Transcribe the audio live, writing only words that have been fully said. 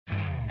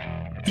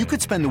You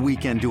could spend the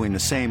weekend doing the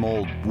same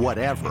old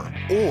whatever,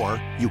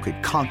 or you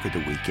could conquer the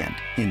weekend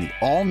in the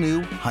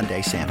all-new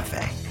Hyundai Santa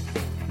Fe.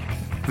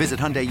 Visit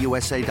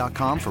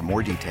HyundaiUSA.com for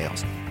more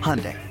details.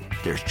 Hyundai,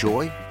 there's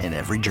joy in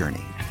every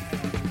journey.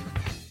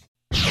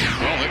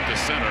 Well hit to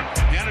center.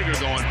 Haniger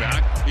going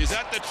back. He's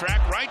at the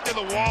track, right to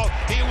the wall.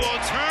 He will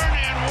turn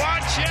and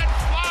watch it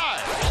fly.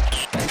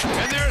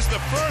 And there's the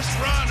first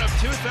run of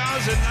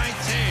 2019.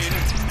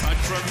 A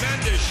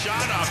tremendous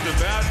shot off the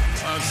bat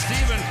of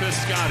Stephen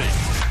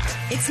Piscotty.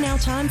 It's now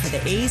time for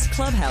the A's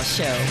Clubhouse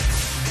Show.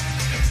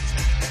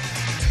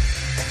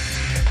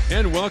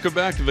 And welcome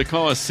back to the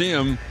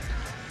Coliseum,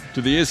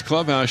 to the A's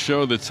Clubhouse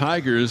Show. The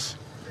Tigers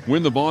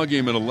win the ball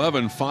game at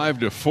 11,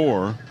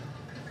 5-4.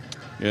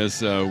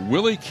 As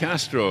Willie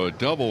Castro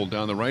doubled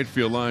down the right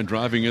field line,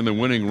 driving in the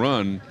winning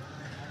run.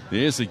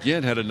 The A's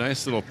again had a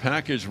nice little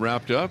package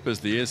wrapped up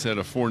as the A's had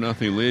a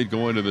 4-0 lead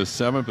going to the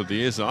seventh. But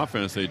the A's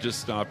offense, they just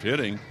stopped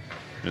hitting.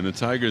 And the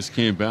Tigers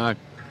came back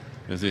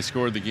as they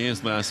scored the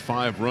game's last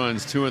 5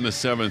 runs, 2 in the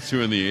 7th,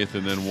 2 in the 8th,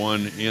 and then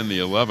 1 in the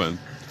 11th.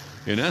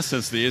 In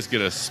essence, the A's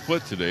get a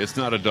split today. It's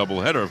not a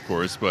doubleheader, of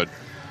course, but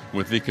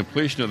with the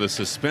completion of the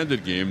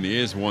suspended game, the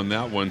A's won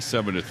that one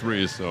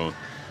 7-3. So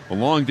a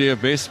long day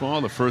of baseball.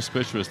 The first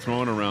pitch was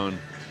thrown around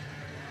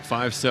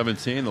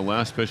 5:17. The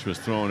last pitch was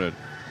thrown at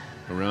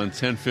around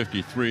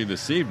 10:53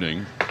 this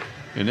evening.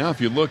 And now if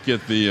you look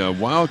at the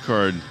wild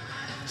card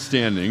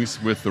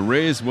standings, with the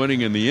Rays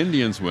winning and the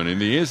Indians winning,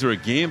 the A's are a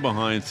game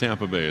behind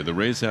Tampa Bay. The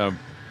Rays have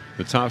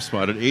the top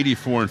spot at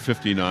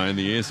 84-59.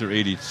 The A's are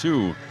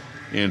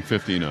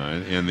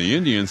 82-59. And the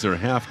Indians are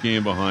half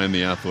game behind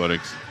the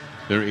Athletics.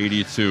 They're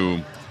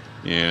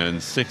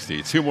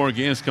 82-60. 2 more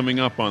games coming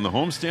up on the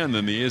homestand.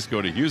 Then the A's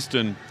go to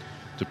Houston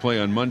to play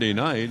on Monday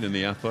night. And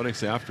the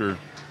Athletics, after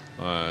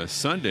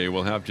Sunday,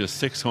 will have just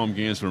 6 home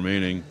games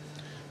remaining,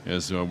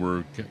 as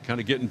we're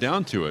kind of getting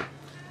down to it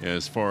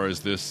as far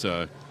as this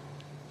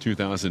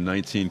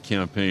 2019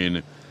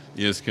 campaign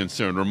is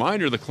concerned.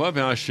 Reminder, the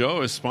Clubhouse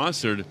Show is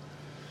sponsored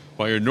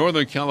by your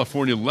Northern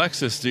California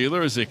Lexus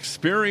dealers.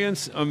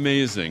 Experience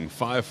amazing.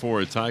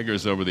 5-4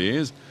 Tigers over the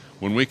A's.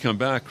 When we come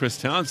back, Chris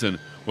Townsend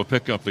will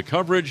pick up the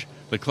coverage.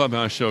 The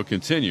Clubhouse Show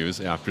continues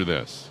after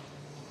this.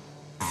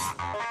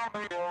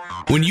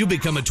 When you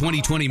become a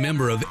 2020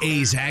 member of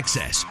A's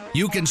Access,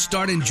 you can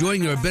start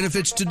enjoying your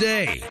benefits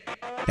today.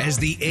 As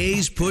the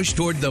A's push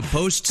toward the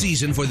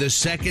postseason for the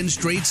second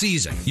straight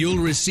season,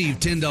 you'll receive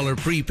 $10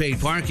 prepaid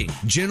parking,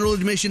 general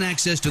admission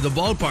access to the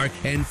ballpark,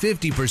 and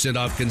 50%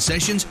 off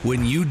concessions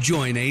when you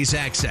join A's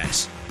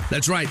Access.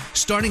 That's right,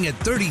 starting at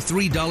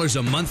 $33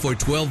 a month for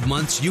 12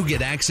 months, you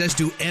get access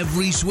to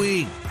every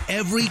swing,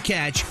 every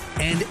catch,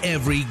 and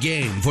every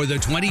game for the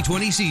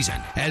 2020 season,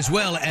 as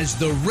well as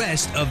the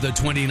rest of the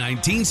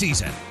 2019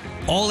 season.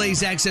 All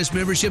A's Access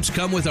memberships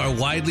come with our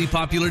widely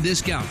popular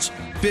discounts: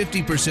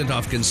 50%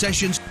 off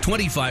concessions,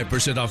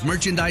 25% off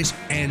merchandise,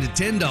 and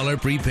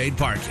 $10 prepaid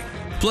parking.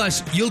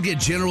 Plus, you'll get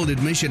general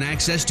admission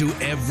access to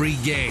every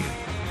game.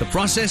 The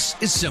process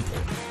is simple.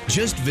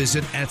 Just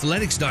visit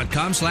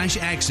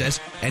athletics.com/access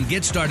and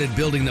get started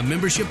building the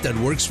membership that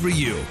works for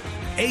you.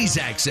 A's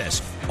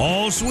Access.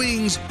 All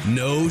swings,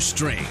 no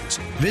strings.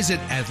 Visit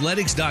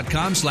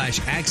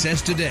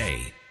athletics.com/access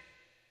today.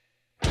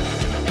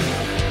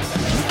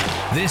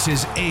 This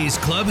is A's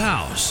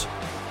Clubhouse.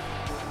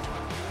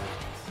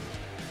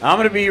 I'm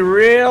going to be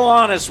real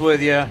honest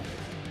with you.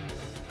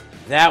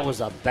 That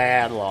was a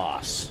bad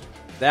loss.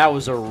 That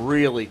was a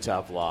really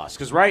tough loss.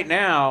 Because right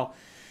now,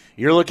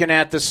 you're looking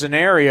at the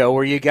scenario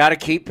where you got to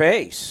keep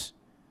pace.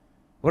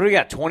 What do we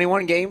got,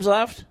 21 games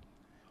left?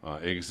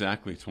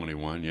 Exactly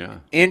 21, yeah.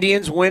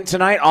 Indians win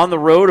tonight on the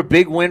road, a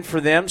big win for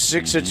them,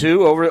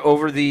 6-2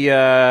 over the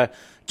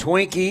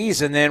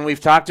Twinkies. And then we've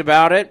talked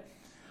about it.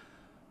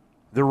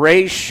 The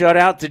Rays shut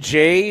out the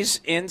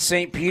Jays in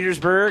St.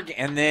 Petersburg,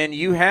 and then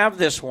you have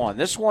this one.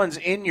 This one's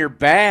in your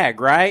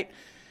bag, right?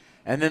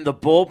 And then the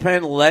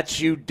bullpen lets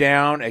you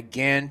down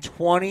again,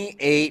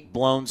 28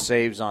 blown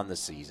saves on the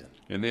season.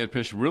 And they had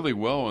pitched really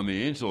well in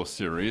the Angels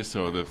series,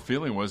 so the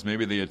feeling was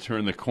maybe they had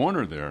turned the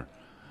corner there,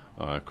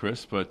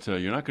 Chris. But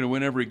you're not going to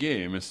win every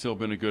game. It's still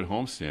been a good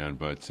homestand.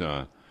 But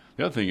the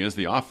other thing is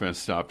the offense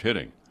stopped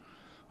hitting.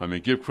 I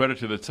mean, give credit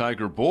to the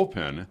Tiger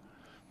bullpen.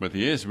 But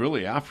the A's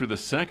really, after the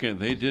second,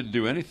 they didn't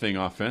do anything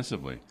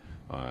offensively.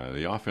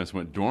 The offense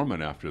went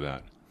dormant after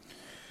that.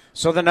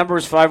 So the number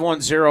is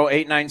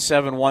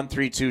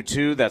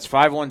 510-897-1322. That's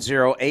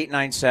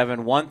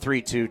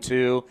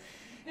 510-897-1322.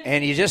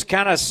 And you just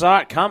kind of saw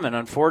it coming,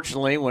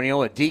 unfortunately, when,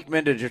 a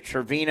Diekman to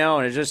Trevino,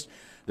 and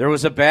there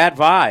was a bad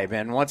vibe.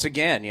 And once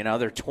again,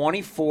 they're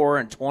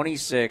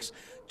 24-26,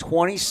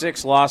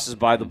 26 losses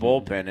by the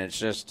bullpen. And it's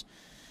just,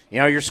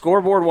 you're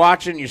scoreboard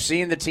watching, you're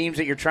seeing the teams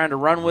that you're trying to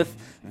run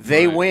with,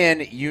 they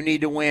win, you need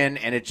to win,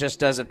 and it just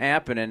doesn't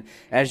happen. And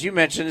as you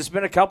mentioned, it's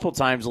been a couple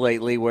times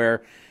lately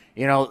where,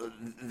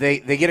 they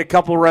get a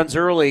couple runs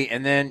early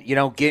and then you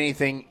don't get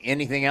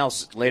anything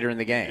else later in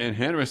the game. And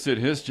Henrys did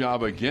his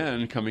job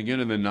again, coming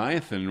in the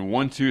ninth, and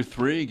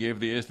 1-2-3 gave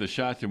the A's the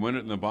shot to win it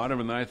in the bottom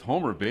of the ninth.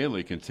 Homer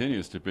Bailey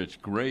continues to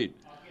pitch great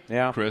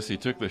Yeah. Chris. He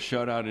took the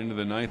shutout into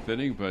the 9th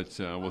inning, but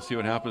we'll see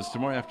what happens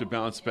tomorrow. You have to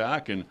bounce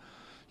back, and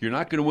you're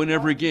not going to win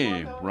every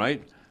game,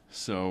 right?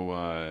 So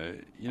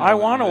I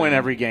want to win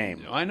every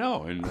game. I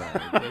know, and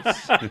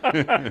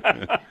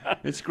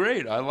it's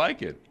great. I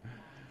like it.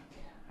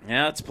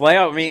 Yeah, it's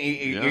playoff. I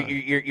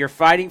mean, you're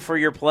fighting for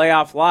your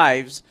playoff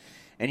lives,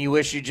 and you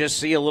wish you just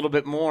see a little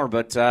bit more.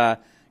 But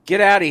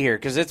get out of here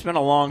because it's been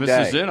a long day.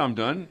 This is it. I'm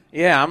done.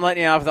 Yeah, I'm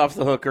letting you off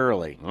the hook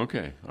early.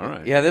 Okay, all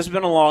right. Yeah, this has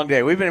been a long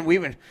day.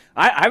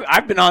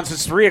 I've been on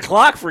since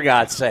 3:00 for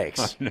God's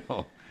sakes. I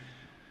know.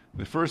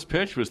 The first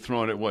pitch was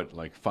thrown at what,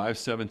 like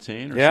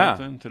 5:17 or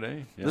something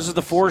today? Yeah, this is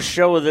the fourth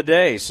show of the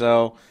day,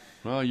 so.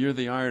 Well, you're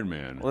the Iron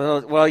Man.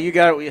 Well, you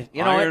got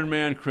Iron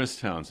Man Chris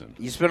Townsend.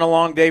 It's been a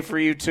long day for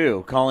you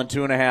too, calling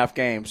 2.5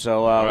 games.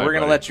 So right, we're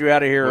going to let you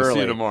out of here we'll early. See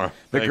you tomorrow.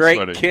 The Thanks, great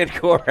buddy. Kid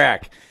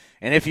Korak.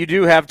 And if you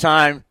do have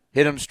time,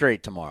 hit him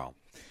straight tomorrow.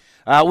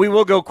 We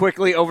will go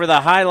quickly over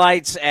the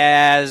highlights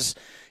as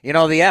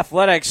the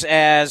Athletics,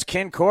 as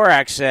Ken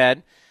Korak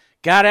said,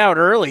 got out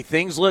early.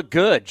 Things look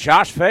good.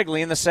 Josh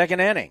Fegley in the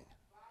second inning.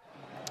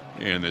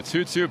 And the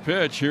 2-2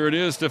 pitch, here it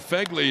is to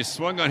Fegley.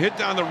 Swung on, hit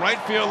down the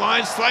right field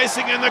line,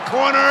 slicing in the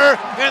corner,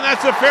 and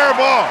that's a fair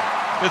ball.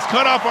 It's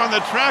cut off on the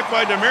track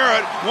by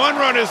Demerit. 1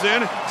 run is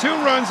in, 2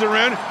 runs are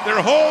in.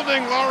 They're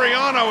holding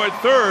Laureano at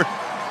third.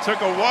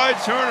 Took a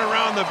wide turn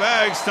around the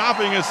bag,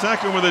 stopping at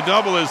second with a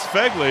double is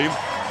Fegley.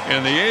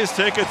 And the A's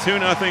take a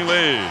 2-0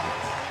 lead.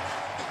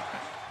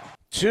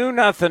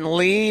 2-0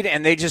 lead,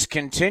 and they just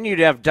continue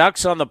to have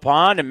ducks on the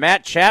pond, and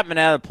Matt Chapman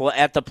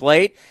at the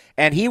plate,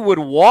 and he would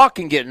walk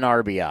and get an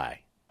RBI.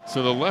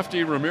 So the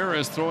lefty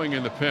Ramirez throwing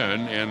in the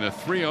pen, and the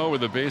 3-0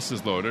 with the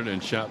bases loaded,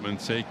 and Chapman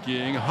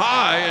taking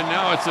high, and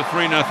now it's a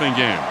 3-0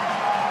 game.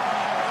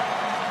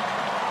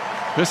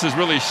 This is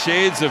really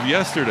shades of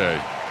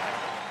yesterday.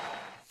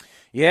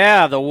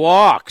 Yeah, the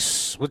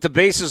walks with the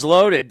bases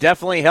loaded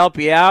definitely help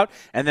you out,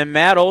 and then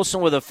Matt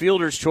Olson with a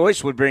fielder's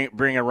choice would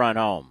bring a run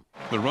home.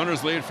 The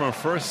runners lead from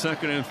first,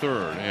 second, and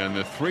third, and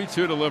the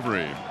 3-2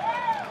 delivery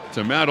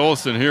to Matt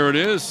Olson. Here it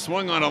is,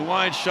 swung on a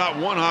line shot,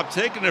 1 hop,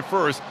 taken at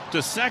first,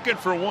 to second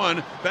for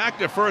 1, back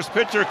to first,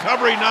 pitcher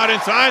covering, not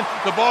in time.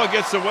 The ball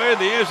gets away.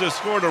 The A's have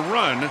scored a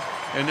run,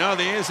 and now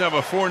the A's have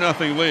a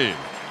 4-0 lead.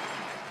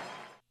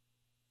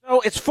 So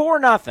it's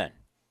 4-0.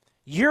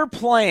 You're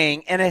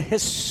playing in a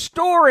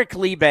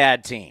historically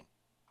bad team.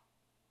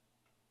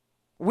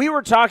 We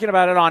were talking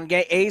about it on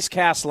A's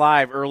Cast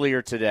Live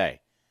earlier today.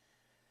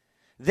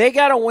 They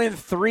got to win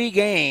 3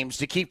 games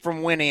to keep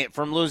from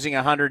losing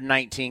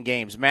 119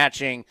 games,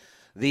 matching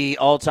the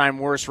all-time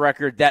worst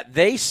record that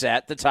they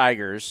set, the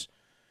Tigers.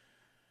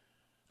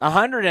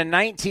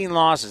 119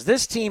 losses.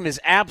 This team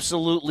is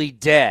absolutely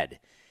dead.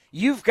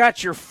 You've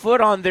got your foot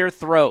on their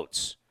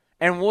throats.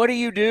 And what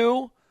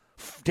do?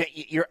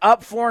 You're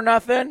up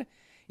 4-0.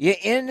 You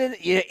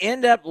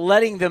end up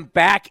letting them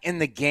back in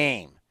the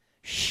game.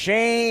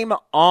 Shame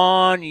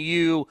on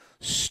you.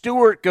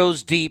 Stewart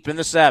goes deep in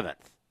the 7th.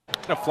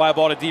 A fly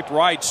ball to deep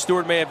right.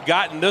 Stewart may have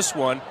gotten this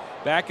one.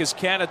 Back is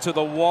Canna to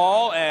the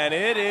wall, and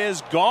it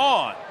is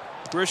gone.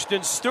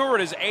 Christian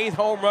Stewart, his 8th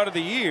home run of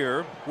the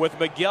year, with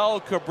Miguel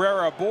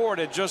Cabrera aboard,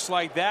 and just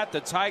like that, the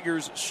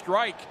Tigers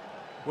strike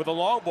with a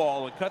long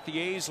ball and cut the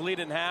A's lead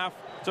in half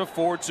to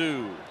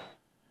 4-2.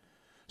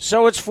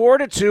 So it's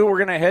 4-2. We're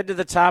going to head to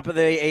the top of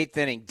the 8th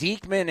inning.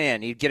 Diekman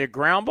in. He'd get a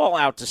ground ball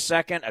out to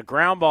second, a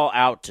ground ball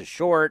out to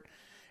short,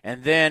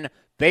 and then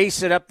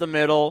base it up the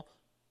middle,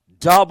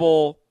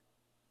 double,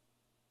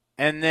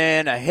 and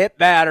then a hit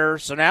batter.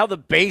 So now the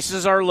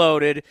bases are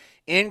loaded.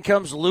 In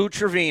comes Lou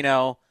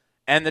Trevino,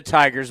 and the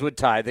Tigers would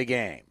tie the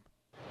game.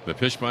 The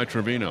pitch by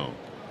Trevino.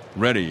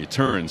 Ready,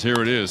 turns,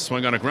 here it is.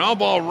 Swung on a ground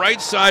ball, right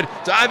side,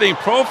 diving,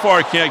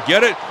 Profar can't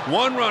get it.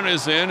 1 run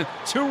is in,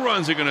 2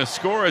 runs are going to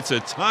score. It's a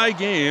tie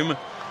game,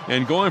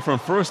 and going from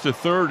first to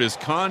third is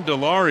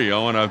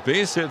Candelario on a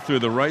base hit through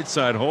the right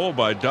side hole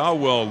by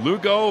Dawel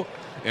Lugo,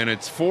 and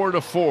it's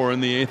 4-4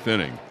 in the 8th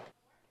inning.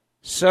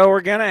 So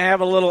we're going to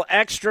have a little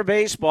extra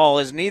baseball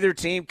as neither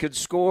team could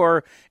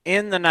score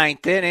in the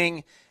 9th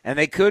inning, and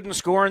they couldn't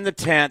score in the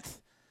 10th.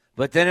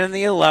 But then in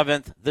the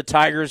 11th, the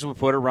Tigers would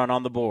put a run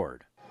on the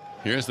board.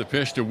 Here's the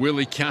pitch to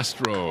Willie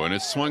Castro, and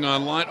it's swung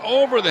on line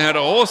over the head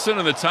of Olson,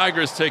 and the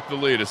Tigers take the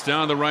lead. It's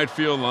down the right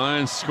field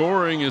line.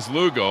 Scoring is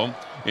Lugo,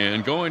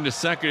 and going to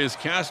second is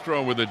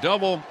Castro with a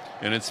double,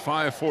 and it's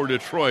 5-4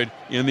 Detroit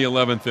in the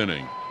 11th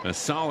inning. A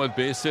solid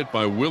base hit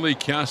by Willie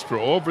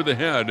Castro over the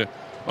head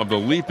of the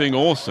leaping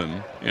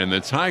Olson, and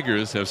the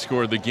Tigers have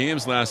scored the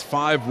game's last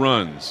 5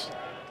 runs.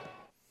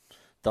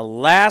 The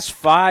last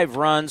 5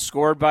 runs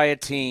scored by a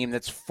team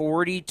that's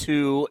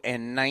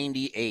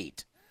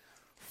 42-98.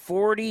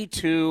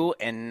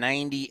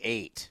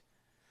 42-98.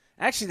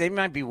 Actually, they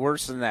might be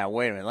worse than that.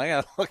 Wait a minute. I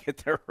got to look at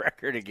their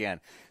record again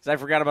because I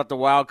forgot about the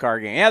wild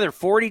card game. Yeah, they're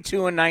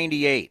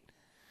 42-98.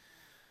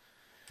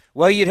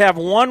 Well, you'd have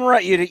one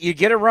run. You'd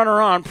get a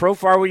runner on.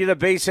 Profar would get a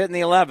base hit in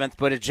the 11th,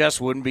 but it just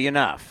wouldn't be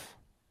enough.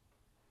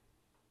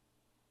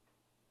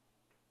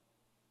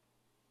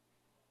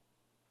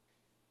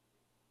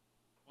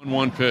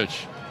 One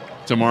pitch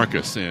to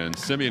Marcus. And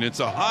Simeon, it's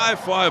a high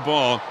fly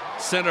ball,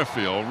 center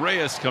field.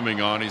 Reyes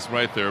coming on. He's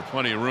right there,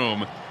 plenty of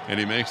room, and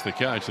he makes the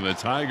catch. And the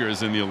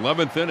Tigers in the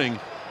 11th inning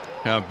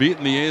have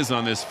beaten the A's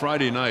on this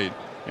Friday night,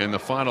 and the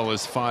final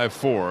is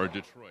 5-4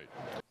 Detroit.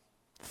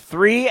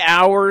 3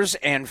 hours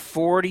and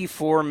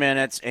 44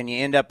 minutes, and you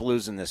end up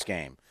losing this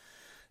game.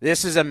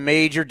 This is a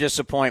major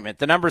disappointment.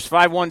 The number's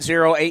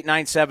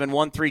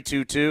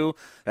 510-897-1322.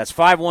 That's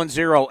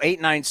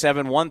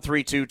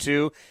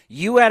 510-897-1322.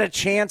 You had a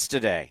chance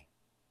today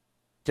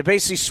to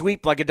basically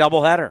sweep like a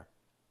doubleheader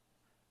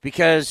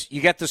because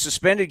you got the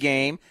suspended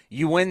game.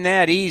 You win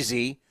that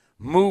easy,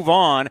 move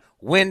on,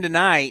 win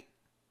tonight.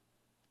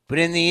 But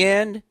in the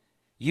end,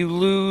 you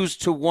lose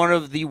to one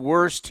of the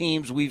worst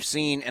teams we've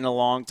seen in a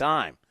long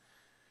time.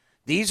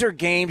 These are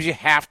games you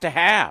have to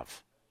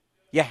have.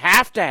 You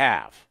have to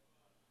have.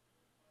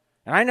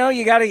 And I know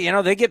you got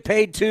to, they get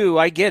paid too.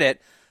 I get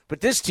it. But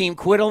this team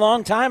quit a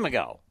long time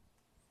ago.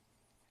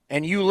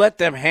 And you let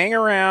them hang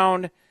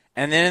around,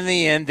 and then in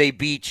the end, they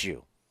beat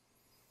you.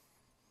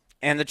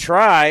 And the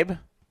Tribe,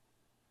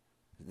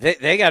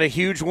 they got a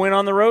huge win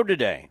on the road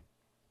today.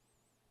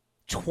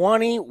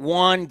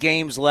 21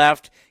 games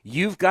left.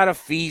 You've got to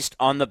feast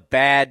on the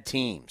bad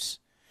teams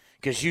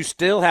because you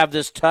still have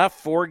this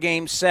tough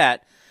 4-game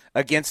set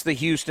against the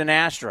Houston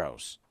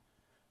Astros,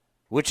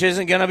 which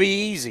isn't going to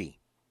be easy.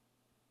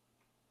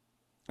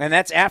 And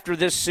that's after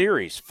this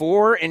series.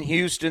 4 in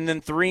Houston, then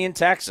 3 in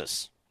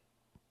Texas.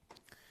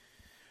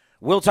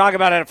 We'll talk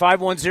about it at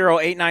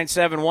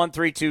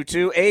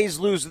 510-897-1322. A's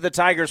lose to the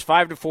Tigers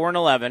 5-4 in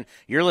 11.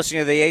 You're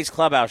listening to the A's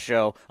Clubhouse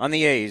Show on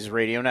the A's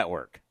Radio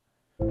Network.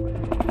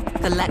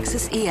 The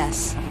Lexus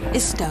ES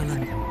is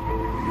stolen.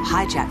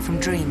 Hijacked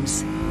from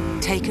dreams.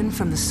 Taken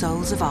from the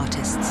souls of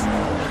artists.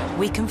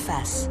 We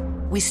confess,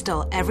 we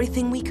stole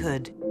everything we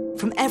could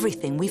from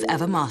everything we've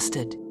ever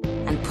mastered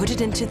and put it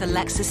into the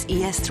Lexus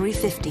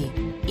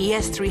ES350,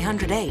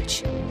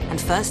 ES300H, and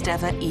first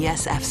ever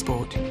ES-F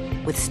Sport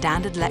with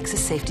standard Lexus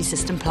Safety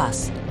System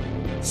Plus.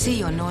 See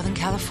your Northern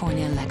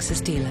California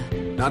Lexus dealer.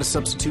 Not a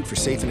substitute for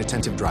safe and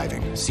attentive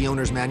driving. See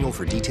owner's manual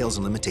for details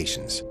and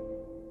limitations.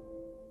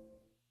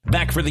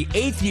 Back for the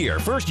 8th year,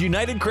 First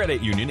United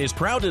Credit Union is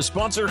proud to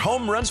sponsor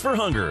Home Runs for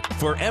Hunger.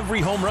 For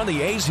every home run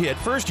the A's hit,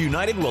 First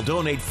United will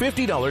donate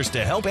 $50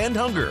 to help end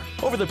hunger.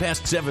 Over the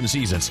past 7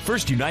 seasons,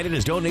 First United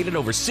has donated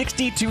over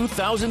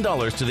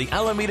 $62,000 to the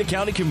Alameda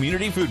County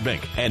Community Food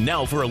Bank. And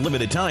now, for a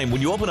limited time,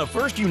 when you open a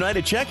First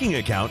United checking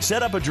account,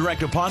 set up a direct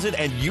deposit,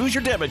 and use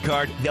your debit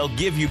card, they'll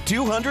give you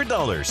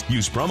 $200.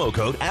 Use promo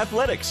code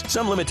ATHLETICS.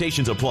 Some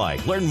limitations apply.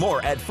 Learn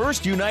more at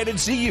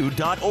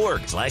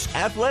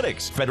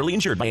firstunitedcu.org/athletics. Federally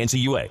insured by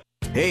NCUA.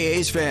 Hey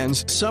A's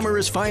fans, summer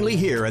is finally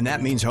here and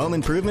that means home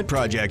improvement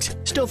projects.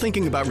 Still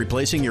thinking about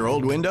replacing your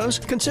old windows?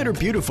 Consider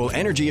beautiful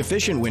energy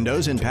efficient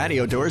windows and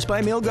patio doors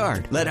by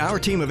Milgard. Let our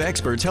team of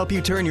experts help you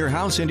turn your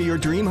house into your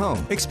dream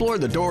home. Explore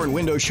the door and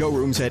window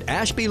showrooms at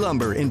Ashby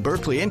Lumber in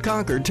Berkeley and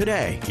Concord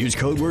today. Use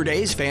code word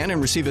A's fan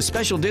and receive a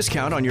special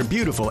discount on your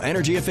beautiful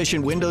energy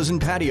efficient windows and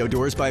patio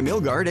doors by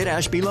Milgard at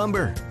Ashby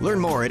Lumber. Learn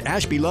more at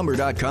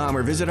ashbylumber.com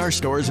or visit our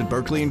stores at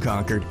Berkeley and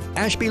Concord.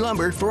 Ashby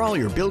Lumber for all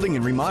your building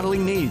and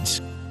remodeling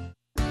needs.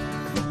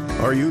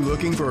 Are you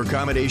looking for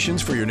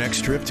accommodations for your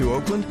next trip to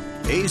Oakland?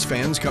 A's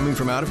fans coming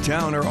from out of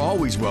town are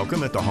always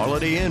welcome at the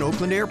Holiday Inn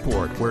Oakland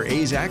Airport, where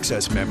A's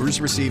Access members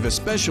receive a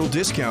special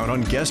discount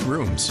on guest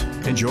rooms.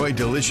 Enjoy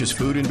delicious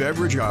food and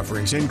beverage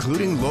offerings,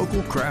 including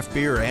local craft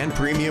beer and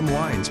premium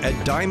wines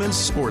at Diamond's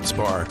Sports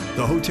Bar,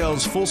 the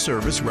hotel's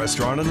full-service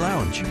restaurant and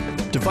lounge.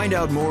 To find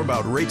out more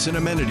about rates and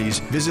amenities,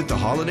 visit the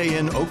Holiday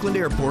Inn Oakland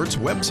Airport's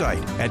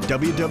website at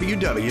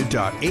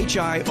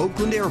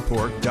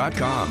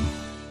www.hioaklandairport.com.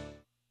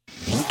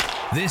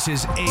 This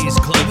is A's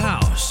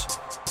Clubhouse.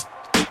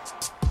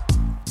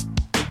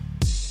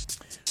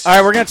 All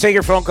right, we're going to take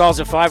your phone calls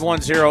at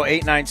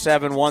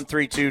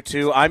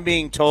 510-897-1322. I'm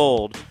being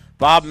told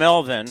Bob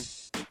Melvin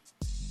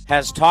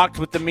has talked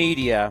with the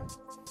media,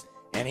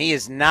 and he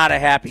is not a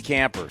happy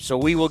camper. So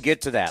we will get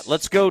to that.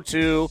 Let's go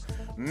to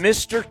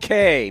Mr.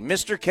 K.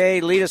 Mr.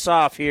 K, lead us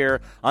off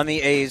here on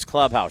the A's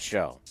Clubhouse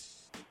Show.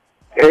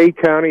 Hey,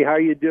 Tony, how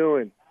you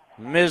doing?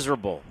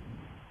 Miserable.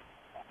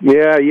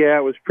 Yeah,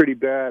 it was pretty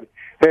bad.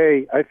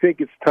 Hey, I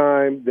think it's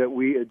time that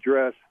we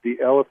address the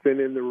elephant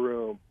in the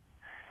room.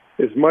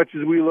 As much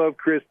as we love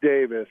Chris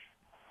Davis,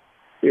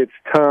 it's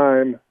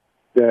time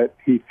that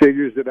he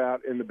figures it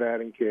out in the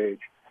batting cage.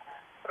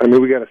 I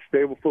mean, we got a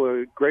stable full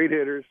of great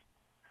hitters,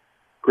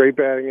 great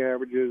batting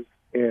averages,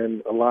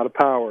 and a lot of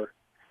power.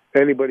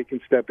 Anybody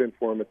can step in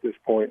for him at this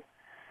point.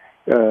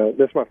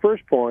 That's my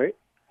first point.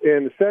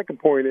 And the second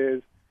point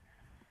is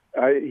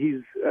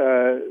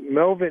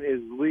Melvin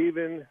is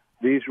leaving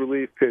these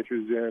relief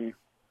pitchers in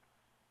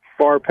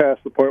far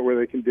past the point where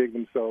they can dig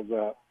themselves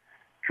out.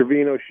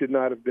 Trevino should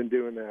not have been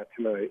doing that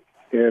tonight,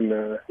 and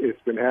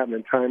it's been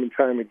happening time and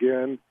time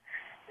again,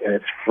 and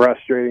it's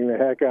frustrating the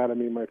heck out of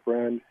me, my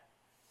friend.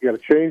 You got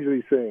to change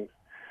these things.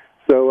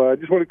 So I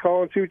just want to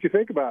call and see what you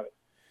think about it.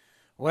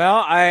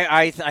 Well,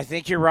 I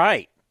think you're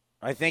right.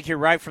 I think you're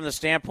right from the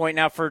standpoint.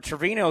 Now, for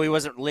Trevino, he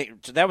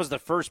wasn't. That was the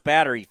first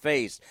batter he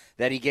faced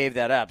that he gave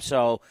that up.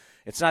 So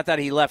it's not that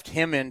he left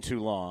him in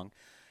too long.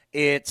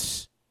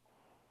 It's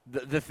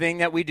the thing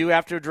that we do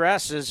have to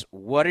address is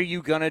what are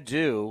you going to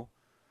do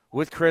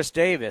with Chris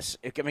Davis?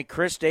 I mean,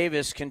 Chris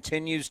Davis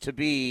continues to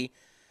be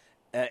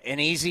an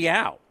easy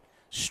out.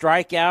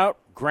 Strike out,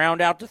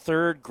 ground out to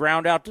third,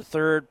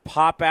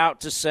 pop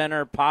out to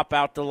center, pop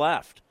out to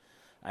left.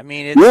 I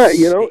mean,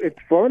 it's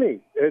funny.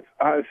 It's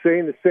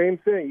saying the same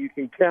thing. You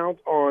can count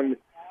on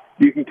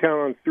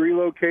 3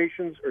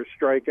 locations or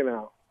striking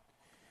out.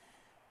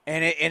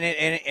 And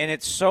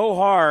it's so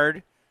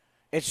hard.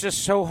 It's just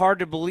so hard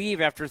to believe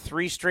after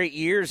 3 straight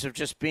years of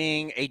just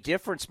being a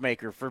difference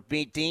maker, for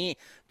being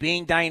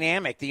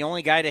dynamic, the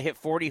only guy to hit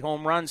 40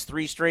 home runs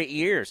 3 straight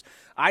years.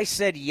 I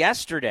said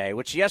yesterday,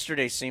 which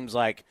yesterday seems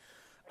like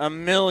a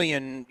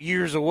million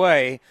years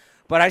away,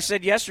 but I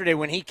said yesterday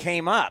when he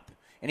came up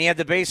and he had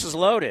the bases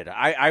loaded,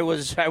 I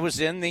was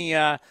in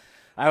the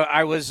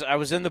I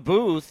was in the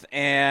booth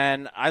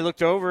and I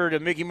looked over to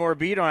Mickey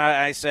Morabito and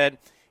I said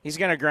he's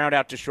going to ground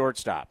out to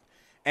shortstop.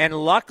 And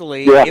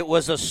luckily, it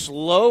was a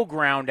slow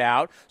ground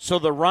out, so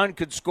the run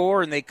could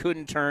score and they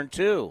couldn't turn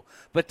 2.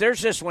 But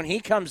there's just, when he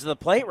comes to the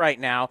plate right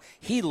now,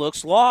 he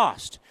looks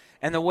lost.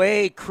 And the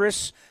way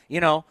Chris,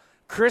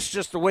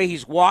 just the way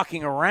he's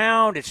walking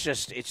around, it's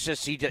just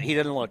he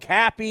doesn't look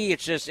happy.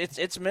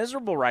 It's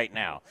miserable right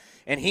now.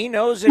 And he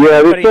knows it.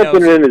 Yeah, there's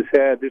something in his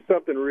head. There's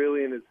something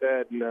really in his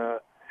head. And,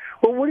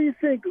 well, what do you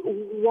think?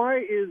 Why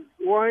is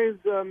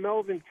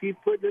Melvin keep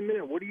putting him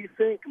in? What do you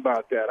think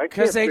about that? I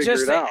can't figure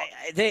it out.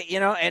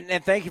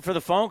 And thank you for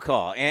the phone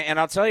call. And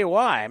I'll tell you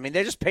why. I mean,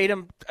 they just paid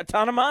him a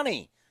ton of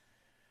money.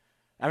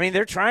 I mean,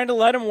 they're trying to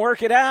let him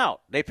work it out.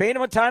 They paid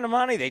him a ton of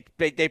money. They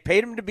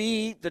paid him to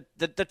be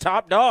the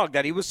top dog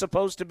that he was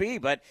supposed to be,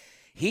 but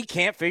he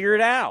can't figure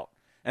it out.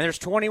 And there's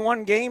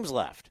 21 games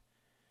left.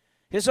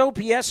 His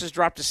OPS has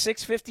dropped to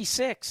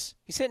 656.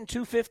 He's hitting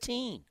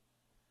 215.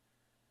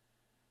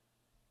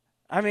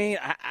 I mean,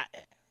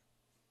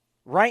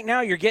 right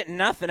now you're getting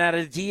nothing out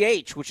of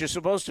the DH, which is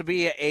supposed to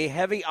be a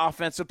heavy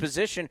offensive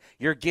position.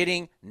 You're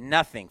getting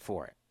nothing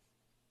for it.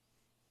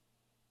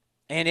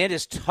 And it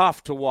is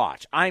tough to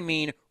watch. I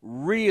mean,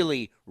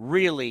 really,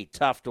 really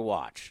tough to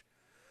watch.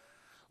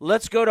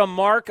 Let's go to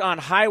Mark on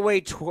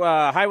Highway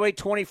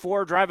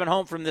 24 driving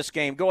home from this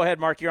game. Go ahead,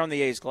 Mark. You're on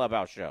the A's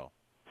Clubhouse Show.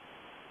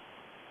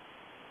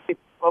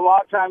 A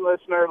long-time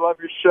listener. Love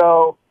your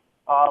show.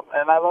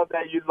 And I love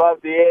that you love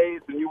the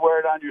A's and you wear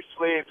it on your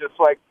sleeve just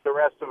like the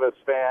rest of us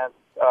fans.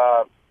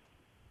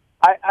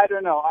 I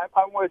don't know.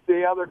 I'm with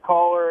the other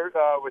caller,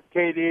 with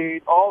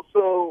KD.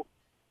 Also,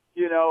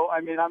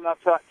 I'm not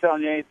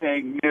telling you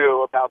anything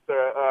new about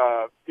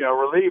the,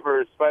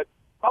 relievers, but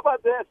how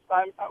about this?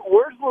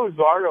 Where's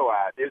Luzardo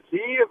at? Is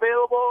he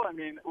available? I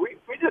mean, we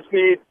just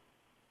need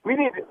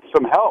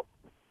some help.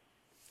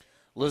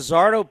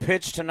 Luzardo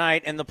pitched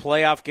tonight in the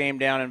playoff game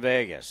down in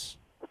Vegas.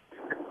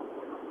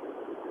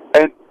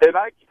 And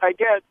I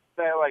get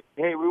that, like,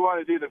 hey, we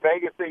want to do the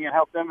Vegas thing and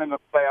help them in the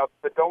playoffs,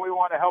 but don't we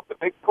want to help the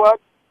big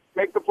clubs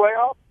make the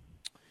playoffs?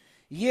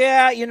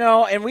 Yeah,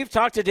 and we've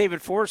talked to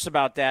David Force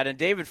about that, and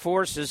David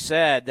Force has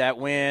said that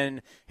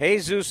when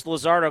Jesus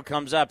Luzardo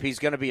comes up, he's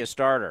going to be a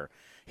starter.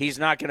 He's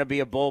not going to be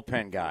a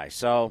bullpen guy.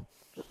 So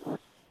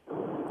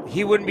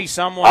he wouldn't be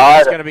someone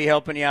that's going to be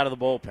helping you out of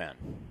the bullpen.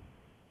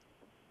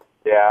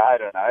 Yeah, I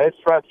don't know. It's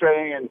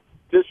frustrating, and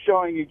just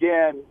showing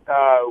again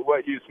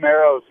what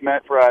Yusmeros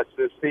meant for us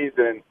this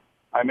season.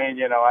 I mean,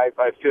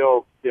 I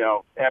feel,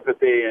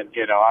 empathy, and,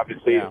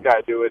 obviously he's got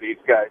to do what he's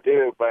got to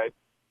do. But,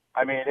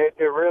 I mean, it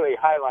really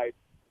highlights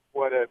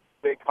what a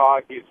big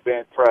hog he's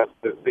been for us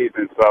this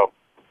season. So,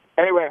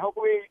 anyway,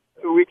 hopefully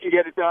we can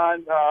get it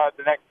done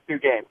the next 2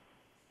 games.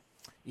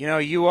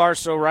 You are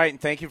so right, and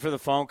thank you for the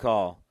phone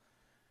call.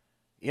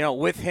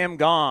 With him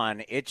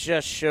gone, it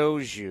just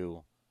shows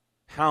you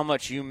how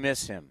much you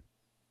miss him.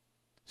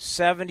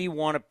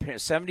 71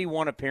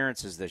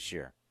 appearances this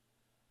year.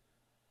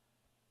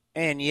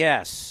 And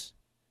yes,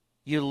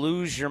 you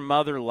lose your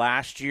mother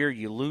last year.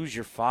 You lose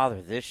your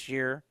father this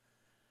year.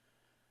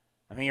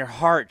 I mean, your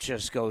heart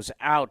just goes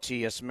out to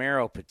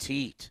Yusmeiro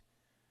Petit.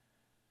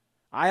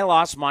 I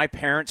lost my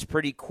parents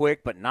pretty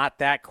quick, but not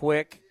that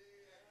quick.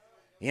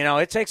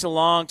 It takes a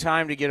long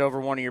time to get over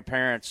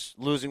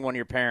losing one of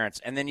your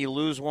parents. And then you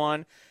lose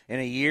one in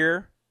a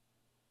year.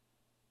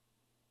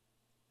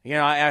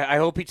 I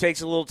hope he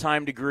takes a little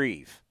time to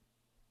grieve.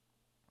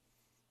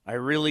 I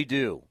really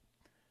do.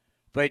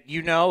 But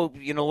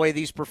the way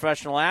these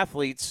professional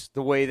athletes,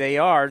 the way they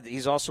are,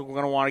 he's also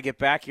going to want to get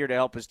back here to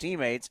help his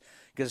teammates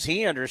because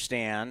he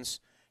understands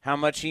how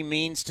much he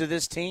means to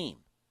this team.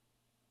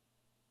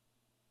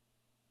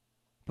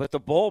 But the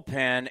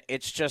bullpen,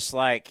 it's just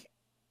like,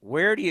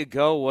 where do you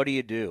go? What do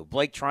you do?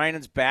 Blake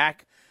Treinen's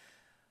back,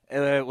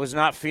 was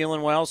not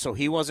feeling well, so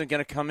he wasn't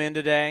going to come in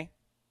today.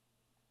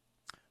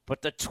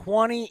 But the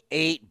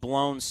 28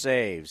 blown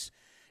saves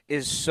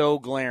is so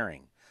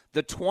glaring.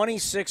 The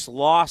 26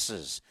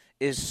 losses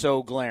is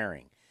so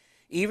glaring.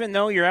 Even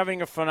though you're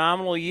having a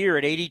phenomenal year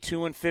at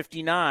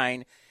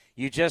 82-59,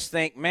 you just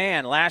think,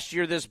 man, last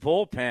year this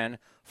bullpen,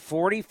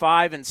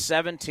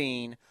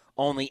 45-17,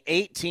 only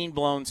 18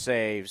 blown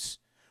saves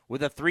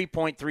with a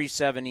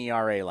 3.37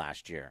 ERA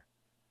last year.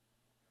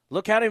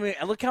 Look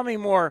how many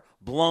more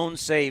blown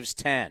saves,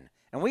 10.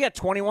 And we got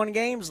 21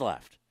 games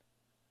left.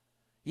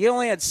 You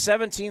only had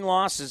 17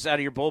 losses out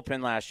of your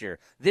bullpen last year.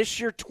 This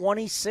year,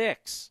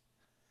 26.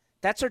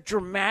 That's a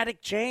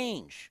dramatic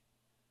change.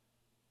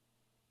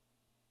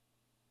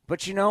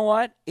 But you know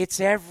what? It's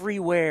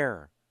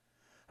everywhere.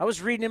 I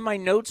was reading in my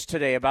notes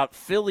today about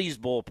Philly's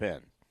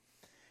bullpen.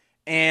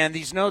 And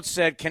these notes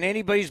said, can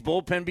anybody's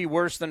bullpen be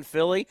worse than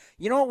Philly?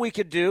 You know what we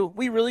could do?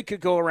 We really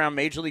could go around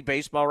Major League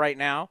Baseball right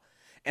now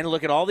and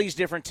look at all these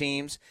different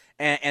teams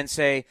and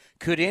say,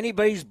 could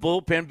anybody's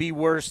bullpen be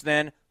worse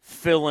than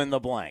fill in the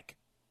blank?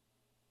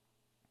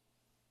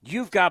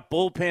 You've got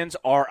bullpens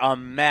are a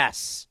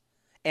mess,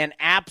 an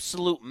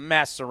absolute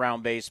mess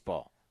around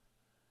baseball.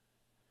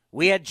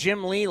 We had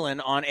Jim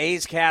Leland on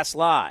A's Cast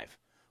Live,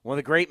 one of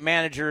the great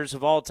managers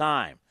of all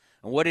time.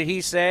 And what did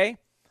he say?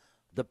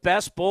 The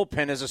best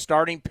bullpen is a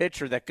starting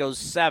pitcher that goes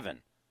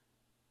 7,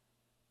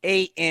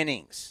 8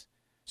 innings.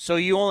 So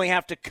you only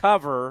have to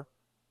cover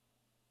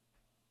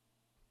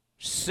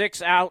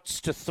 6 outs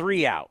to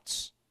 3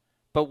 outs.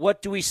 But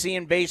what do we see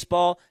in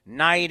baseball?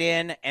 Night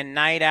in and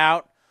night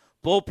out.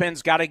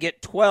 Bullpen's got to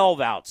get 12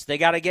 outs. They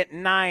got to get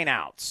 9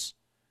 outs.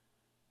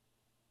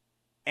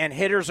 And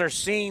hitters are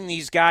seeing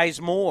these guys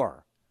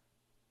more.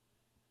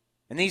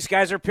 And these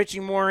guys are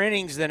pitching more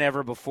innings than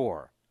ever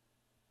before.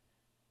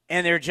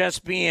 And they're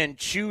just being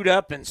chewed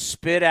up and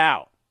spit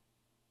out.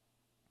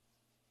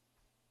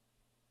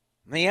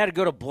 And they had to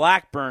go to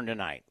Blackburn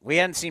tonight. We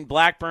hadn't seen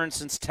Blackburn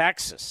since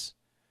Texas.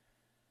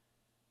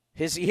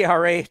 His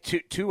ERA,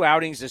 two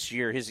outings this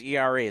year, his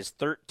ERA is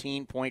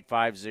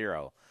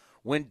 13.50.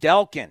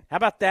 Wendelken, how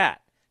about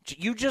that?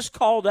 You just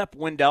called up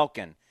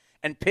Wendelken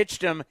and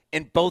pitched him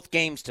in both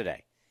games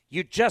today.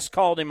 You just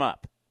called him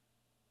up.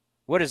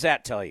 What does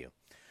that tell you?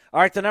 All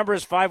right, the number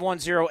is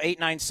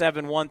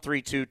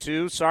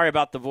 510-897-1322. Sorry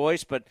about the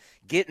voice, but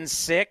getting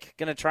sick.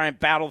 Going to try and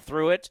battle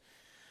through it.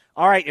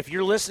 All right, if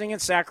you're listening in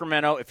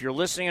Sacramento, if you're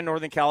listening in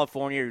Northern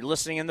California, you're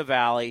listening in the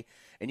Valley,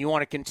 and you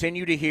want to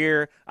continue to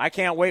hear, I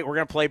can't wait. We're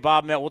going to play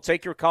Bob Melvin. We'll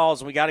take your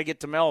calls, and we got to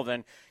get to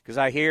Melvin because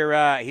I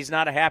hear he's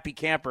not a happy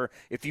camper.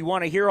 If you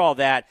want to hear all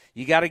that,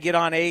 you got to get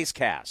on A's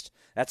Cast.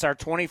 That's our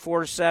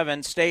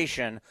 24/7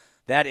 station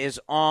that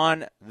is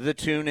on the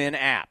TuneIn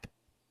app.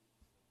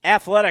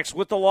 Athletics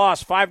with the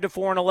loss,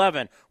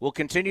 5-4-11. We'll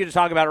continue to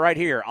talk about it right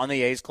here on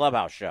the A's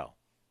Clubhouse Show.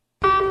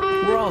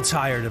 We're all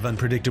tired of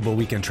unpredictable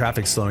weekend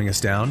traffic slowing us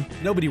down.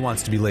 Nobody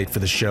wants to be late for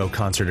the show,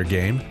 concert, or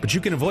game, but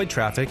you can avoid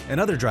traffic and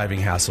other driving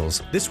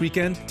hassles. This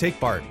weekend, take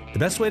BART. The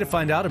best way to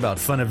find out about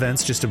fun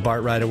events just to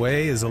BART right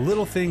away is a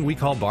little thing we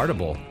call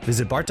BARTable.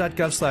 Visit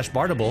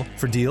BART.gov/BARTable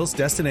for deals,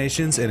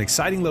 destinations, and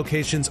exciting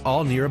locations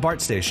all near a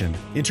BART station.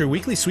 Enter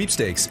weekly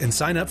sweepstakes and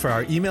sign up for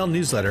our email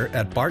newsletter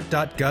at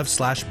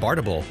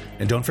BART.gov/BARTable.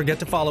 And don't forget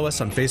to follow us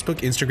on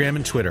Facebook, Instagram,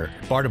 and Twitter.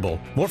 BARTable.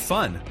 More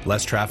fun,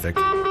 less traffic.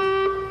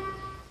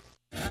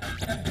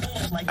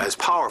 As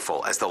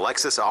powerful as the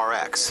Lexus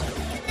RX.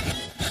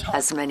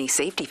 As many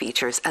safety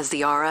features as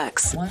the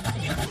RX.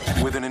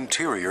 With an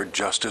interior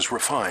just as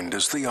refined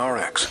as the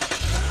RX.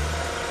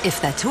 If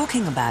they're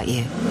talking about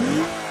you,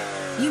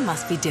 you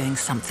must be doing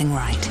something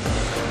right.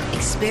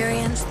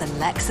 Experience the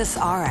Lexus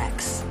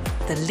RX,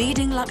 the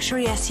leading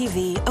luxury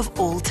SUV of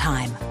all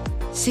time.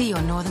 See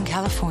your Northern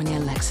California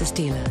Lexus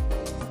dealer.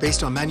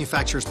 Based on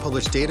manufacturer's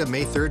published data,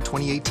 May 3rd,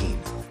 2018.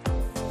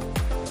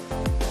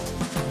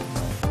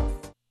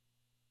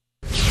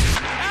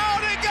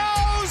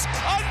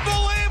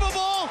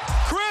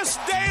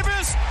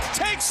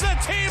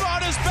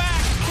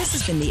 This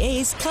has been the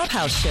A's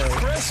Clubhouse Show.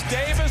 Chris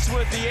Davis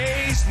with the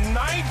A's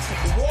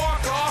 9th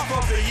walk-off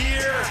of the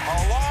year.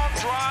 A long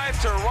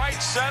drive to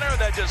right center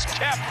that just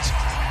kept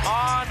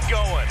on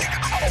going.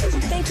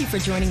 Thank you for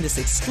joining this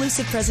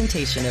exclusive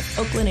presentation of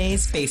Oakland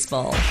A's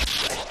baseball.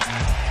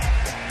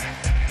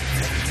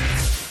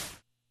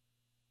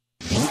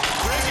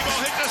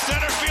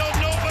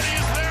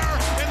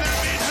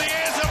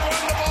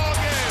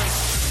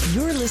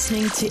 You're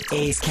listening to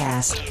A's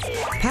Cast,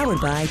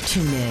 powered by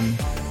TuneIn.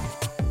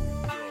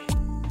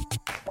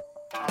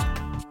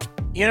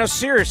 You know,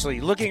 seriously,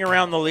 looking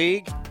around the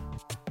league,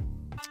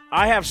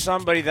 I have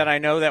somebody that I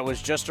know that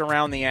was just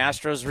around the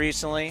Astros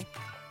recently,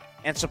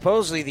 and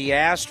supposedly the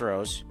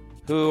Astros,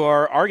 who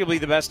are arguably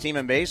the best team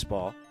in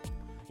baseball,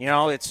 you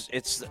know,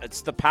 it's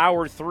the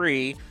power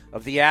three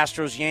of the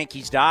Astros,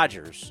 Yankees,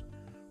 Dodgers.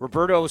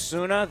 Roberto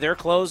Osuna, their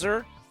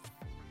closer,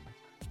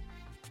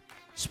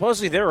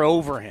 supposedly they're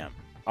over him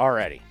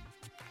already.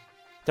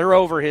 They're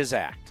over his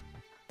act.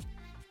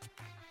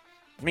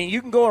 I mean, you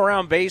can go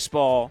around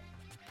baseball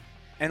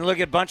and look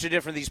at a bunch of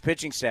different these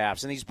pitching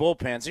staffs and these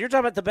bullpens. And you're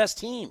talking about the best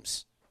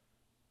teams.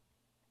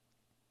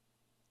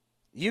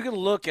 You can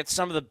look at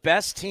some of the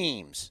best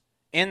teams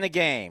in the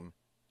game,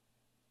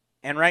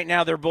 and right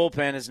now their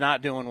bullpen is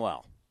not doing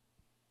well.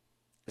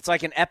 It's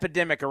like an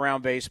epidemic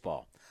around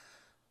baseball.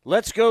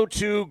 Let's go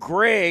to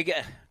Greg.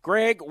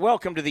 Greg,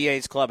 welcome to the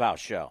A's Clubhouse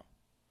Show.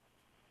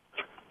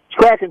 It's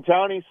cracking,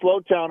 Townie.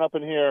 Slow town up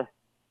in here.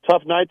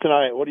 Tough night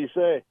tonight. What do you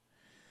say?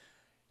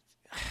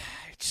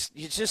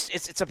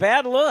 It's a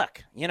bad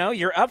look. You know,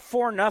 you're up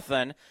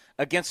 4-0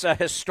 against a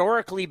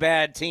historically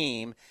bad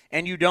team,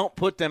 and you don't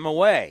put them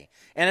away.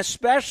 And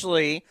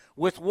especially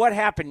with what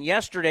happened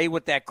yesterday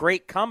with that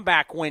great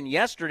comeback win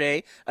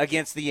yesterday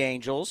against the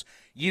Angels,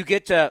 you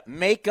get to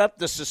make up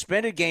the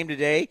suspended game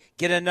today,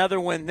 get another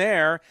win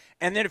there,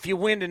 and then if you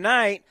win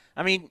tonight,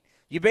 I mean,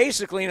 you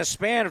basically in a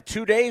span of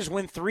 2 days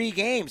win 3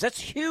 games. That's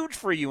huge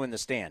for you in the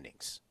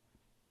standings.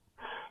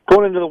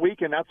 Going into the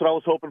weekend, that's what I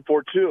was hoping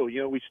for, too.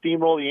 You know, we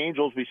steamroll the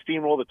Angels, we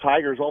steamroll the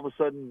Tigers. All of a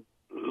sudden,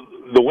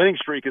 the winning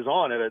streak is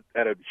on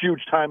at a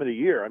huge time of the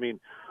year. I mean,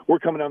 we're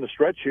coming down the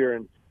stretch here,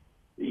 and,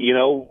 you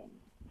know,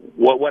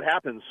 what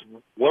happens?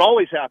 What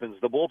always happens?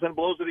 The bullpen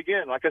blows it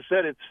again. Like I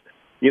said,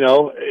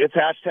 it's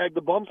hashtag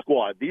the bum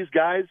squad. These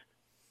guys,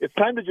 it's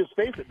time to just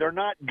face it. They're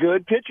not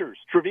good pitchers.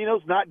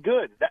 Trevino's not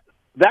good.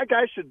 That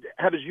guy should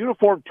have his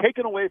uniform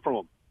taken away from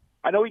him.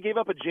 I know he gave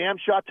up a jam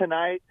shot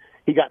tonight.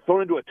 He got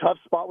thrown into a tough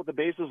spot with the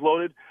bases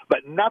loaded,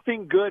 but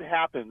nothing good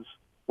happens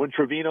when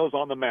Trevino's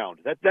on the mound.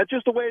 That's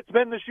just the way it's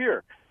been this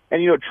year.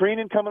 And, you know,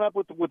 Treinen coming up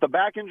with the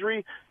back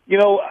injury, you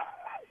know,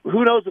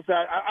 who knows if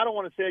that – I don't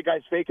want to say a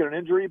guy's faking an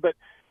injury, but,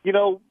 you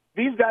know,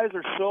 these guys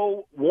are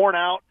so worn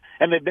out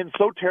and they've been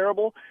so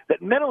terrible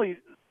that mentally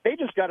they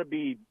just got to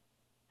be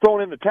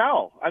thrown in the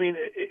towel. I mean,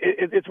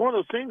 it's one of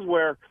those things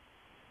where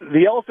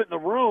the elephant in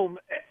the room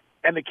 –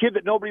 and the kid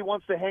that nobody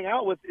wants to hang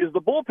out with is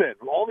the bullpen.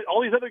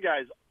 All these other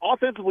guys,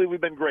 offensively, we've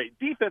been great.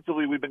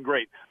 Defensively, we've been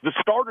great. The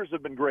starters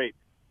have been great.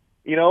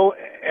 You know,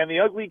 and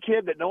the ugly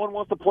kid that no one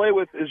wants to play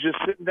with is just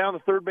sitting down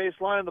the third base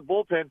line in the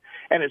bullpen,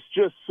 and it's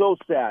just so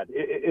sad.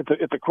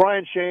 It's a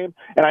crying shame.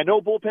 And I know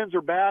bullpens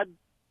are bad,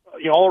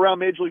 you know, all around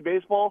Major League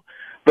Baseball,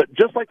 but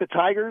just like the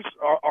Tigers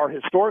are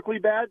historically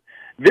bad,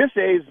 this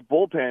A's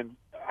bullpen,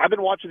 I've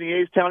been watching the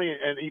A's, Townie,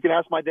 and you can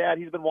ask my dad.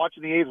 He's been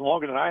watching the A's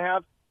longer than I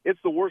have. It's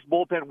the worst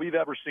bullpen we've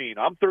ever seen.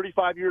 I'm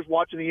 35 years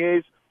watching the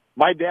A's.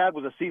 My dad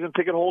was a season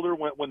ticket holder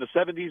when the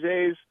 70s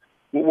A's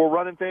were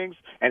running things,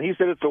 and he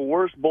said it's the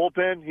worst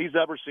bullpen he's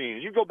ever seen.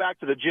 And you go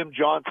back to the Jim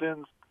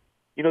Johnsons,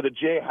 you know, the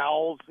Jay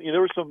Howells. You know, there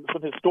were some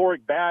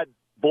historic bad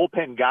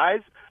bullpen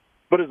guys,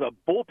 but as a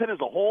bullpen as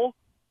a whole,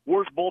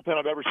 worst bullpen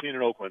I've ever seen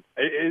in Oakland.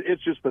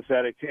 It's just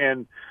pathetic.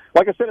 And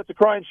like I said, it's a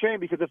crying shame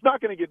because it's not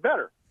going to get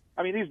better.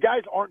 I mean, these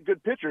guys aren't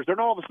good pitchers. They're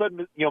not all of a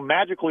sudden, you know,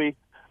 magically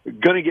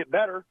going to get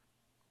better.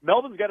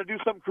 Melvin's got to do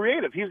something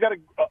creative. He's got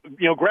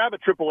to, grab a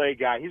AAA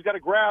guy. He's got to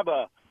grab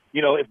a,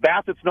 if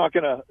Bassett's not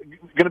going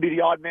to be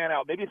the odd man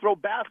out, maybe throw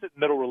Bassett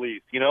middle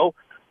relief.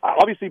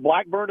 Obviously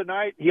Blackburn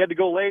tonight, he had to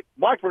go late.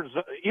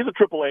 He's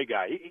a AAA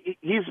guy.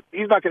 He's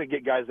not going to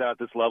get guys out at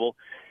this level.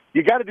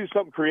 You got to do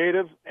something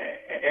creative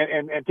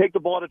and take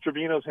the ball out of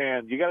Trevino's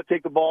hands. You got to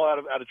take the ball out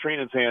of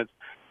Treinen's hands.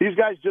 These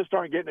guys just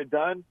aren't getting it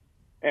done.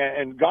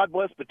 And God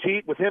bless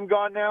Petit. With him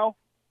gone now,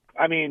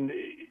 I mean,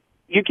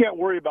 you can't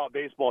worry about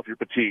baseball if you're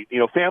Petit.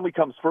 Family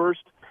comes first,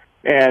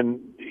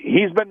 and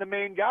he's been the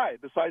main guy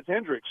besides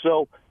Hendricks.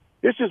 So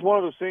it's just one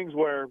of those things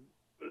where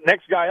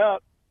next guy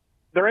up,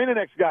 there ain't a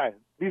next guy.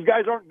 These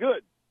guys aren't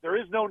good. There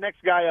is no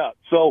next guy up.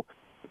 So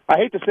I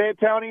hate to say it,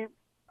 Townie.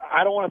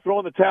 I don't want to throw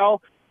in the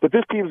towel, but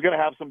this team's going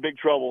to have some big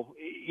trouble.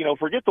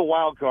 Forget the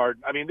wild card.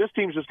 I mean, this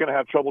team's just going to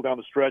have trouble down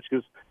the stretch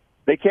because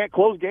they can't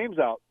close games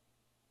out.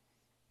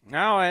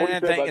 No,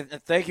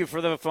 and thank you for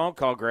the phone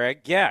call,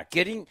 Greg. Yeah,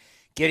 getting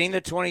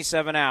the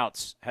 27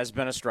 outs has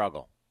been a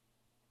struggle.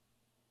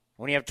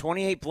 When you have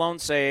 28 blown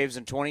saves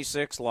and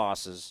 26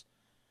 losses,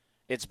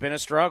 it's been a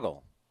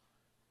struggle.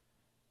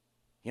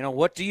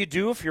 What do you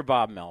do if you're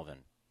Bob Melvin?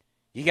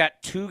 You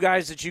got two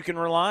guys that you can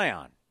rely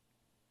on.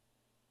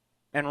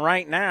 And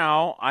right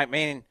now, I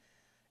mean,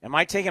 am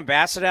I taking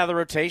Bassett out of the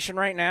rotation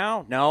right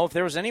now? No. If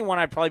there was anyone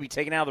I'd probably be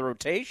taking out of the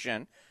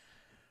rotation,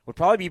 would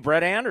probably be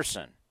Brett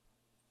Anderson.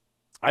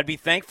 I'd be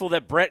thankful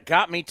that Brett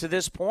got me to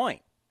this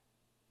point.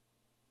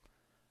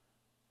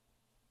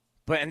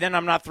 And then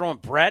I'm not throwing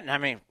Brett. I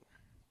mean,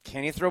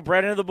 can you throw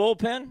Brett into the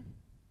bullpen?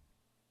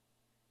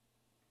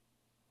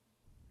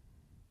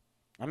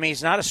 I mean,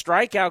 he's not a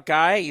strikeout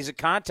guy. He's a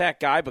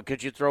contact guy, but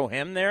could you throw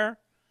him there?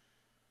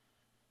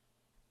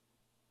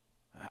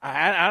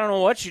 I don't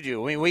know what you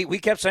do. I mean, we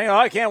kept saying,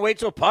 I can't wait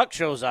till Puck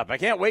shows up. I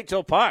can't wait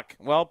till Puck.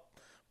 Well,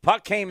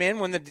 Puck came in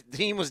when the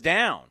team was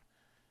down.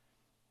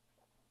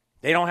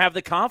 They don't have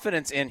the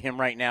confidence in him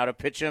right now to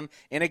pitch him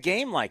in a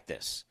game like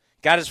this.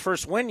 Got his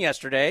first win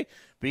yesterday,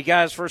 but he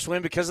got his first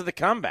win because of the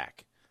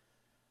comeback.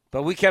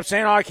 But we kept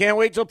saying, I can't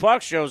wait till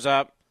Puck shows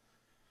up.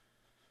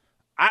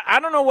 I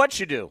don't know what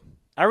you do.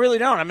 I really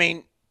don't. I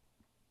mean,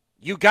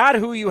 you got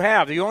who you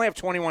have. You only have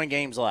 21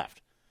 games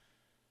left.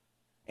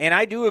 And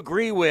I do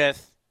agree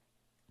with,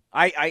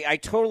 I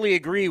totally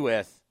agree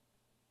with,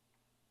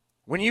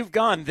 when you've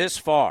gone this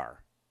far,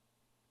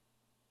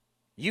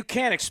 you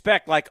can't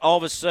expect, like, all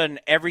of a sudden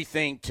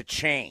everything to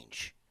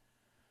change.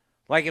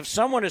 Like, if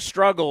someone has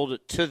struggled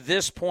to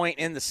this point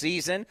in the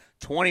season,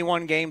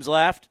 21 games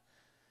left,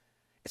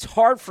 it's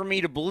hard for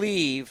me to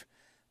believe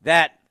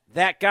that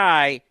that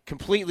guy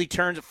completely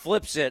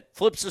flips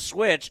the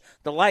switch,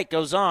 the light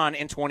goes on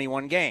in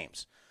 21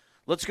 games.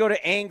 Let's go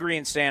to Angry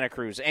in Santa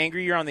Cruz.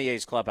 Angry, you're on the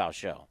A's Clubhouse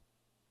Show.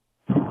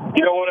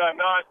 You know what? I'm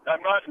not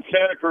in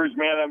Santa Cruz,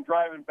 man. I'm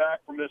driving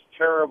back from this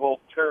terrible,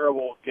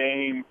 terrible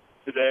game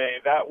today.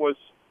 That was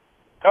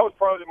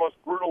probably the most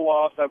brutal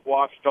loss I've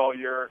watched all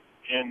year,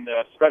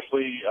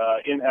 especially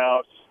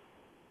in-house.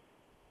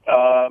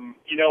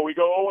 We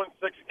go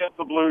 0-6 against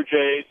the Blue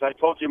Jays. I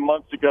told you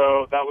months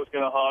ago that was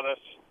going to haunt us.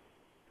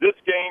 This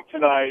game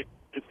tonight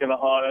is going to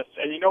haunt us.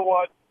 And you know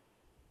what?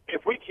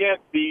 If we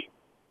can't beat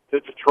the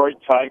Detroit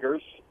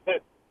Tigers,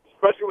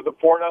 especially with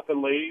a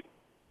 4-0 lead,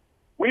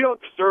 we don't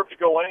deserve to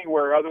go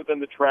anywhere other than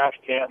the trash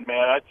can,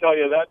 man. I tell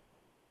you that,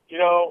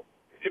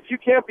 if you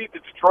can't beat the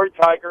Detroit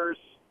Tigers,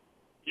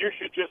 you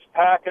should just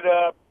pack it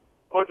up,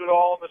 put it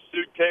all in the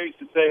suitcase,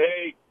 and say,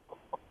 hey,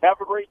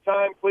 have a great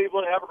time,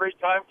 Cleveland. Have a great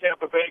time,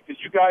 Tampa Bay,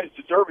 because you guys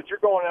deserve it. You're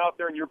going out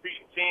there and you're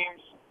beating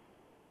teams.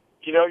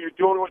 You're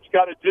doing what you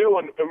got to do,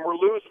 and we're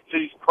losing to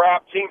these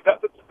crap teams.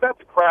 That's a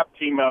crap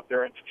team out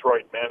there in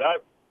Detroit, man.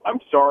 I'm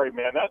sorry,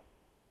 man.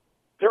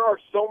 There are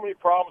so many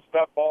problems with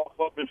that ball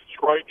club in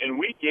Detroit, and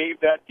we gave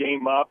that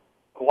game up.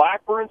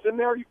 Blackburn's in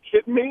there? Are you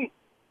kidding me?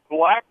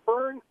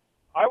 Blackburn?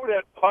 I would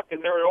have Puck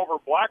in there over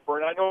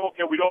Blackburn. I know,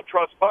 okay, we don't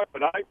trust Puck,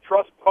 but I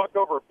trust Puck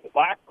over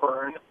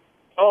Blackburn.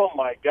 Oh,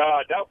 my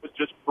God, that was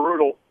just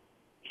brutal.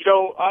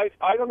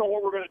 I don't know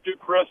what we're going to do,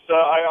 Chris.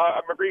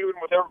 I'm agreeing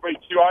with everybody,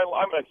 too.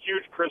 I'm a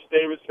huge Chris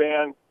Davis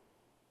fan.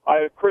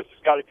 Chris has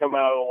got to come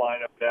out of the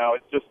lineup now.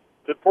 It's just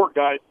the poor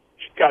guy,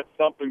 he's got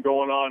something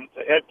going on. It's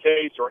a head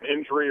case or an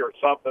injury or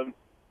something.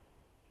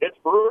 It's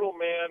brutal,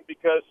 man,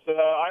 because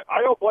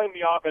I don't blame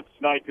the offense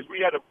tonight because we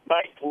had a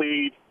nice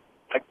lead.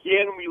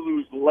 Again, we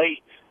lose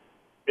late.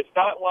 It's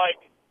not like,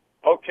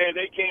 okay,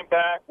 they came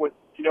back with,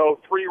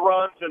 3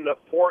 runs in the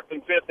 4th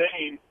and 5th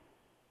inning.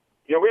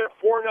 We had a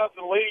 4-0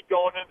 lead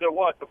going into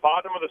the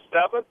bottom of the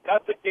 7th?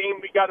 That's a game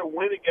we got to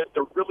win against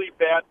a really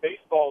bad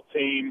baseball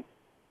team.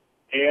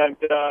 And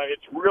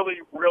it's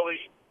really,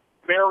 really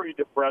very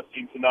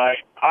depressing tonight.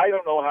 I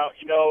don't know how,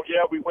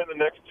 we win the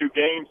next 2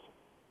 games.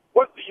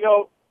 We're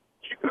going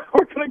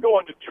to go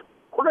into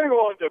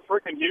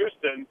freaking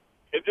Houston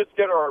and just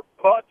get our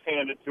butts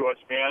handed to us,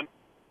 man.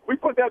 We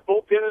put that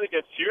bullpen in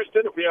against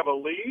Houston if we have a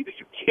lead. Are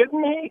you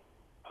kidding me?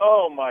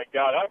 Oh my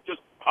God, I'm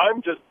just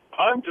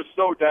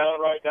so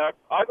down right now.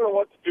 I don't know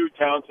what to do,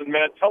 Townsend,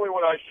 man. Tell me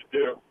what I should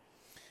do.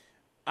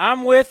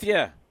 I'm with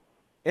you.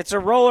 It's a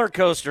roller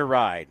coaster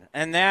ride,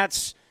 and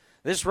this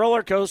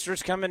roller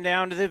coaster's coming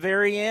down to the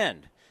very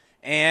end.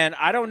 And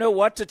I don't know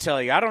what to tell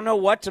you. I don't know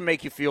what to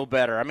make you feel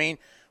better. I mean,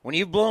 when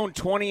you've blown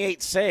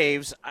 28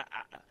 saves,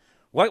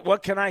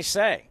 what can I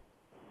say?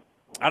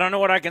 I don't know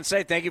what I can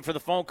say. Thank you for the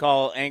phone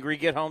call, Angry.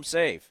 Get home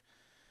safe.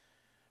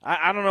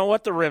 I don't know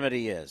what the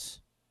remedy is.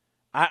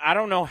 I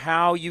don't know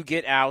how you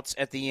get outs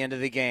at the end of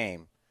the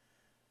game,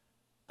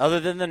 other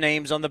than the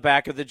names on the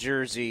back of the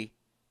jersey,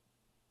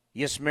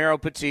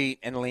 Yasmero Petit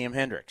and Liam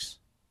Hendriks.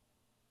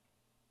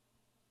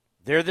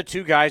 They're the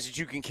 2 guys that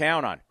you can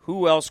count on.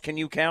 Who else can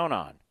you count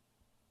on?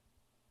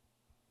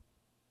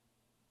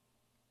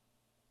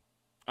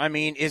 I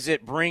mean, is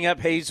it bring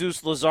up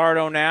Jesus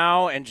Luzardo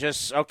now and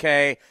just,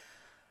 okay,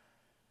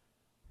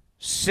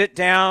 sit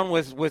down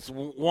with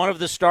one of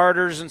the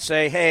starters and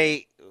say,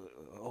 hey,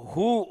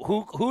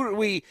 who do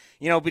we,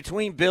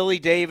 between Billy,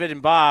 David,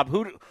 and Bob,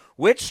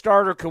 which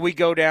starter could we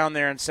go down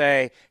there and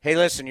say, hey,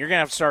 listen, you're going to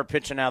have to start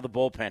pitching out of the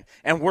bullpen,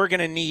 and we're going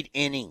to need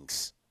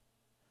innings.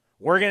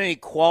 We're going to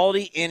need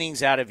quality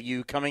innings out of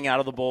you coming out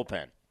of the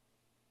bullpen.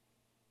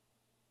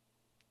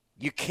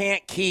 You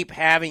can't keep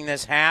having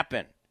this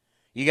happen.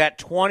 You got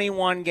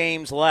 21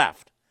 games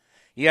left.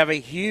 You have a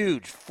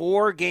huge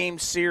 4-game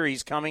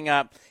series coming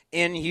up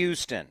in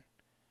Houston.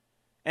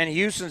 And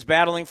Houston's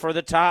battling for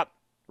the top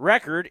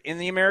record in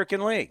the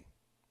American League.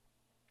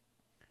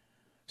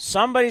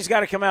 Somebody's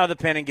got to come out of the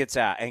pen and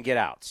get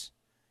outs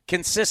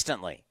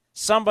consistently.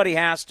 Somebody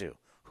has to.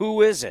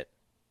 Who is it?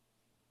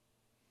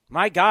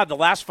 My God, the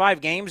last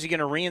 5 games, you're going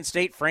to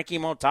reinstate Frankie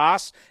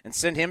Montas and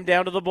send him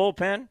down to the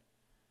bullpen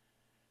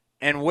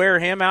and wear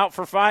him out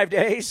for 5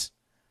 days?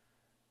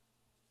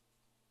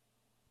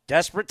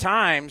 Desperate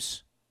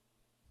times.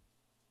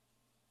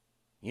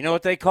 You know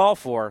what they call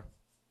for.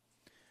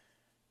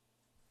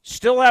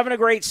 Still having a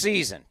great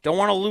season. Don't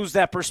want to lose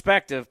that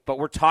perspective, but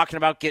we're talking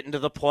about getting to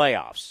the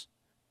playoffs.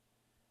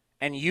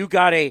 And you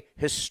got a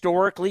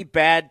historically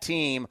bad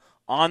team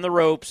on the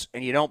ropes,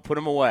 and you don't put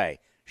them away.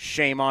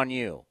 Shame on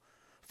you.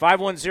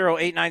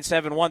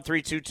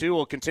 510-897-1322.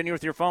 We'll continue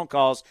with your phone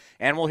calls,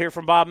 and we'll hear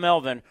from Bob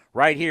Melvin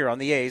right here on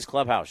the A's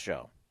Clubhouse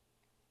Show.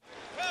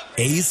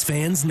 A's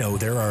fans know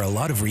there are a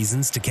lot of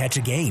reasons to catch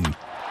a game,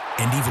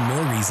 and even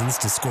more reasons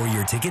to score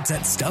your tickets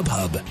at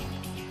StubHub.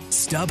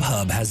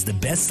 StubHub has the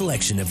best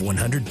selection of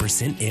 100%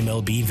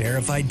 MLB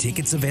verified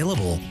tickets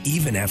available,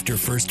 even after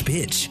first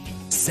pitch.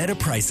 Set a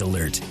price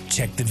alert,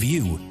 check the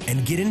view,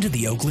 and get into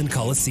the Oakland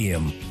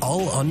Coliseum,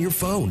 all on your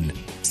phone.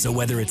 So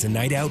whether it's a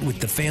night out with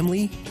the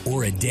family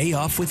or a day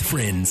off with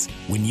friends,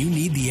 when you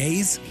need the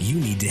A's, you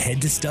need to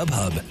head to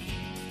StubHub.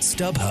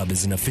 StubHub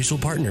is an official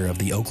partner of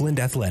the Oakland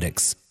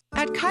Athletics.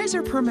 At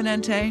Kaiser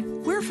Permanente,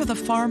 we're for the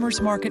farmers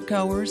market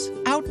goers,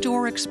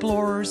 outdoor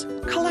explorers,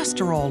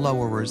 cholesterol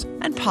lowerers,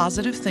 and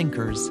positive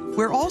thinkers.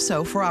 We're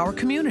also for our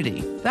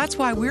community. That's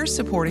why we're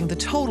supporting the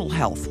total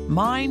health,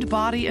 mind,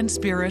 body, and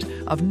spirit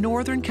of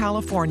Northern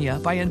California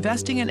by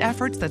investing in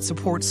efforts that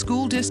support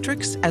school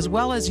districts as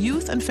well as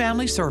youth and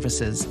family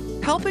services,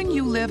 helping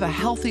you live a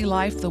healthy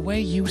life the way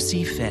you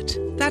see fit.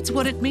 That's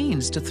what it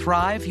means to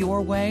thrive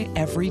your way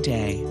every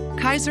day.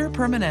 Kaiser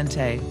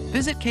Permanente.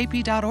 Visit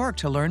kp.org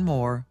to learn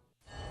more.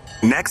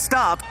 Next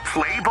stop,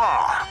 play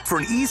ball. For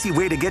an easy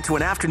way to get to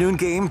an afternoon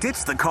game,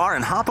 ditch the car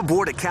and hop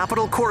aboard a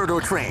Capital Corridor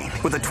train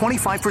with a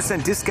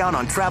 25% discount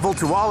on travel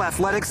to all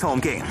athletics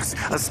home games.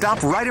 A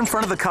stop right in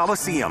front of the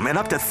Coliseum and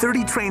up to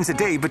 30 trains a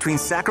day between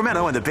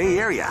Sacramento and the Bay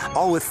Area,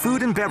 all with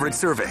food and beverage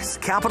service.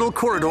 Capital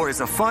Corridor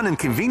is a fun and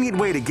convenient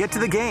way to get to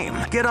the game.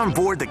 Get on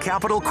board the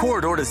Capital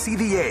Corridor to see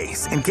the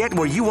A's and get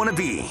where you want to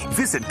be.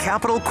 Visit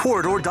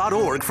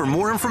capitalcorridor.org for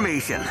more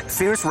information.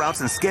 Fares,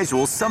 routes, and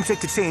schedules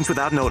subject to change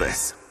without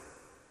notice.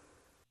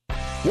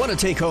 Want to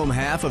take home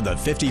half of the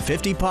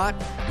 50-50 pot?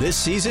 This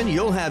season,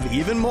 you'll have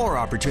even more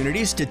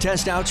opportunities to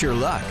test out your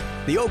luck.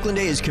 The Oakland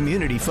A's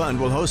Community Fund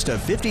will host a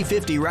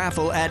 50-50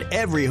 raffle at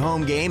every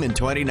home game in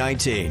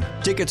 2019.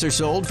 Tickets are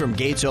sold from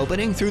gates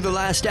opening through the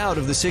last out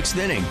of the 6th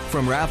inning,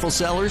 from raffle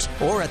sellers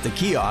or at the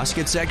kiosk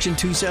at Section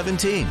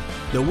 217.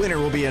 The winner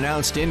will be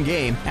announced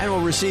in-game and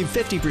will receive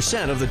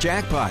 50% of the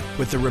jackpot,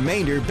 with the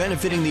remainder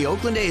benefiting the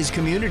Oakland A's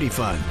Community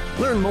Fund.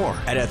 Learn more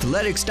at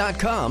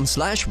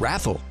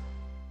athletics.com/raffle.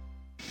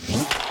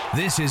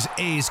 This is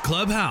A's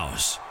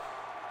Clubhouse.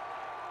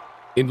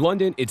 In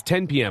London, it's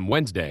 10 p.m.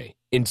 Wednesday.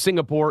 In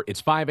Singapore, it's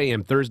 5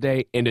 a.m.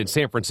 Thursday. And in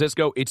San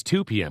Francisco, it's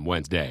 2 p.m.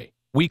 Wednesday.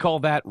 We call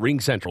that Ring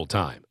Central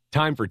Time.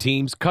 Time for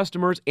teams,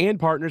 customers, and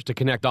partners to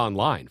connect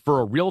online for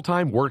a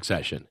real-time work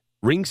session.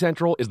 Ring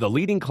Central is the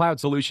leading cloud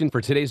solution for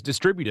today's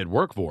distributed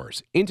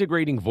workforce,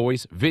 integrating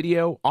voice,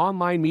 video,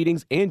 online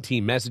meetings, and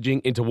team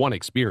messaging into one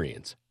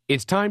experience.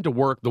 It's time to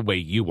work the way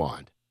you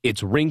want.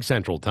 It's Ring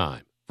Central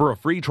Time. For a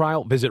free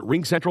trial, visit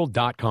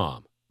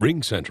ringcentral.com.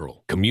 Ring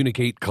Central.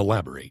 Communicate,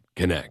 collaborate,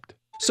 connect.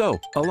 So,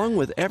 along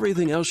with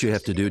everything else you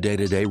have to do day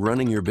to day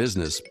running your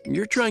business,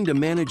 you're trying to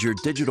manage your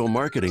digital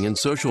marketing and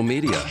social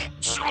media.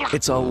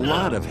 It's a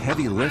lot of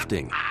heavy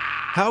lifting.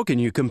 How can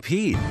you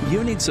compete?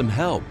 You need some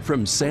help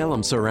from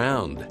Salem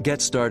Surround.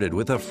 Get started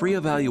with a free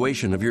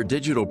evaluation of your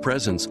digital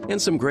presence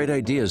and some great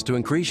ideas to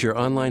increase your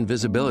online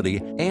visibility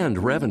and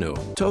revenue.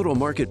 Total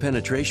market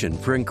penetration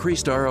for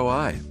increased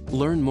ROI.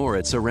 Learn more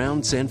at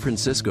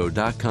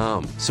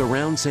surroundsanfrancisco.com.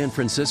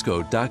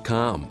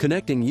 Surroundsanfrancisco.com.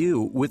 Connecting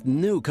you with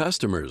new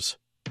customers.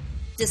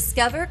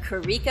 Discover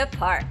Carica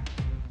Park,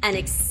 an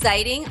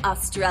exciting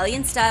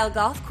Australian-style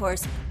golf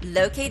course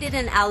located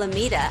in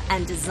Alameda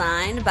and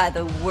designed by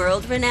the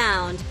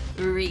world-renowned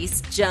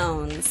Reese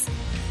Jones.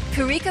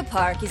 Carica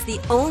Park is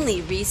the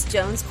only Reese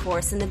Jones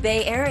course in the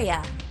Bay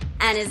Area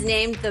and is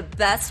named the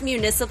best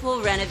municipal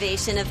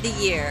renovation of the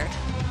year.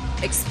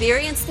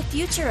 Experience the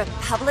future of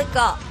public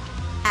golf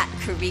at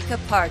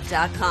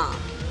caricapark.com,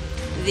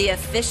 the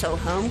official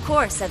home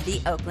course of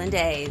the Oakland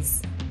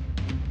A's.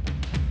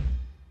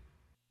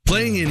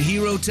 Playing in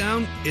Hero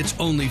Town, it's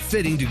only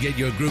fitting to get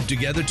your group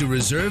together to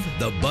reserve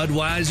the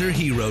Budweiser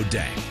Hero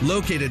Deck.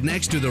 Located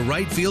next to the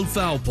right field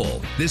foul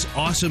pole, this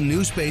awesome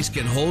new space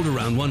can hold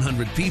around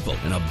 100 people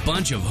and a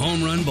bunch of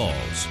home run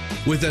balls.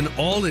 With an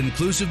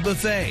all-inclusive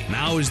buffet,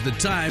 now is the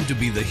time to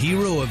be the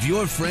hero of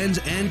your friends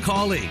and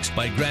colleagues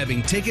by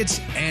grabbing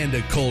tickets and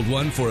a cold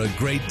one for a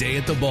great day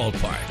at the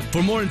ballpark.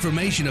 For more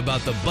information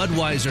about the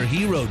Budweiser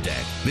Hero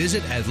Deck,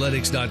 visit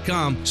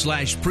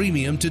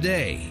athletics.com/premium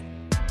today.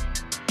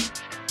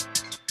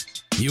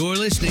 You're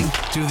listening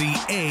to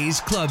the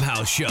A's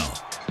Clubhouse Show.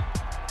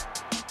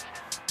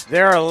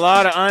 There are a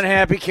lot of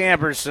unhappy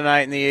campers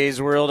tonight in the A's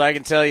world, I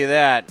can tell you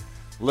that.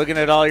 Looking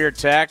at all your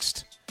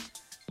text,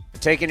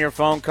 taking your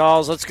phone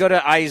calls. Let's go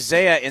to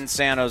Isaiah in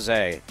San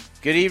Jose.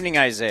 Good evening,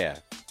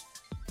 Isaiah.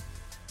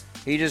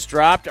 He just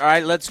dropped. All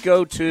right, let's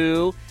go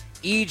to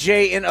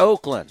EJ in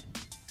Oakland.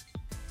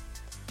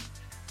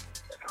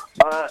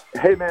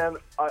 Hey, man,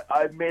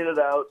 I made it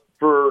out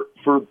for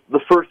the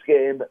first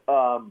game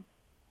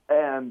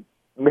and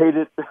made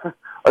it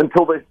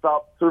until they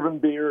stopped serving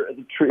beer at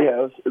the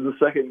Treehouse in the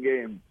second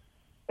game,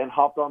 and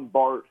hopped on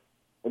BART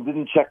and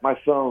didn't check my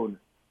phone.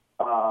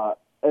 And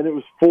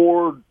it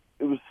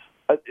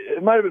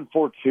might have been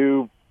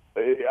 4-2.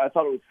 I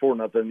thought it was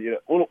 4-0. Yeah,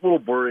 a little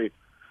blurry.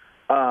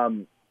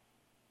 And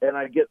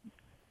I get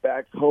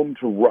back home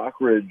to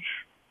Rockridge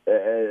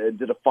and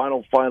did a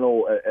final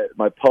at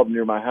my pub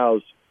near my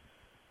house,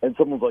 and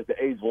someone's like,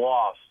 the A's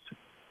lost.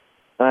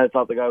 And I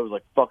thought the guy was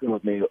like fucking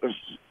with me,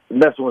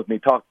 messing with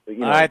me. All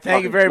right,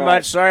 thank you very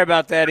much. Sorry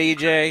about that,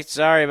 EJ.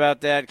 Sorry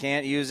about that.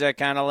 Can't use that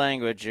kind of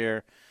language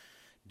here.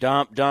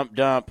 Dump.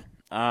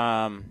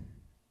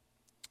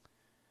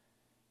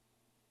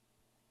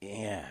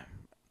 Yeah.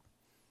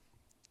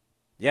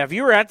 Yeah, if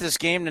you were at this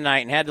game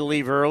tonight and had to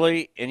leave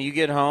early and you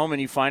get home and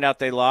you find out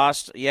they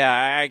lost,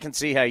 yeah, I can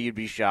see how you'd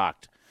be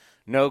shocked.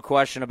 No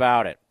question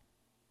about it.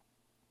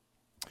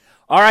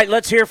 All right,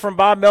 let's hear from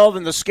Bob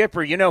Melvin, the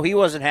skipper. You know he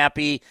wasn't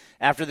happy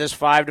after this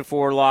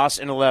 5-4 loss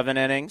in 11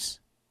 innings.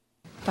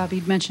 Bob,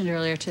 you mentioned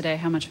earlier today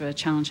how much of a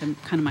challenge it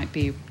kind of might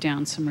be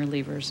down some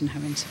relievers and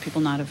having some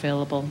people not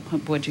available.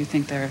 What do you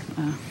think there?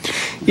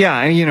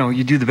 Yeah,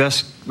 you do the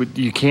best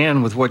you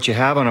can with what you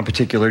have on a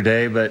particular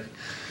day, but,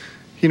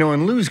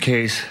 in Lou's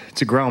case,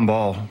 it's a ground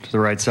ball to the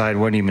right side,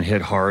 wasn't even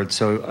hit hard.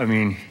 So,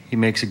 he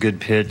makes a good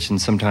pitch,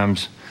 and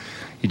sometimes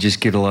you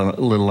just get a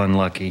little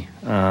unlucky.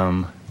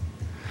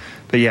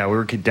 But, yeah, we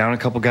were down a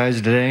couple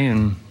guys today,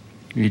 and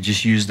you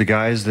just use the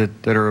guys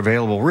that are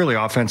available. Really,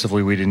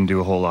 offensively, we didn't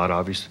do a whole lot,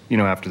 obviously,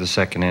 after the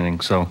second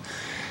inning. So,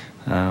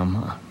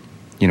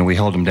 we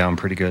held them down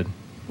pretty good.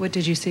 What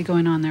did you see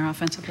going on there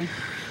offensively?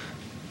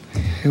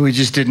 We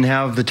just didn't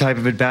have the type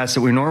of at-bats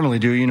that we normally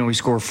do. We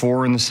score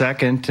 4 in the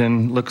second,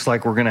 and looks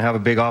like we're going to have a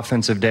big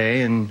offensive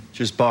day and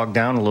just bog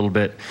down a little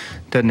bit.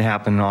 Doesn't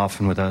happen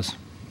often with us.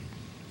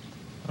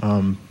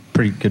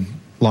 Pretty good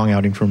long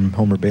outing from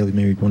Homer Bailey,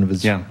 maybe one of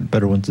his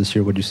better ones this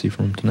year. What did you see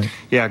from him tonight?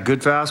 Yeah,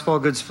 good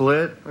fastball, good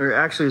split. Or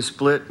actually a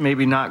split,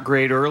 maybe not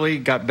great early,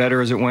 got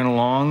better as it went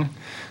along,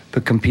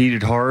 but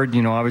competed hard.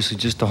 Obviously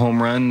just a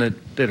home run that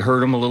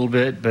hurt him a little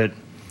bit, but,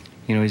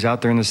 he's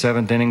out there in the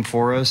 7th inning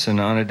for us, and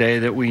on a day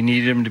that we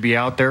needed him to be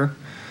out there.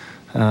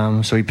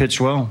 So he pitched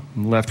well,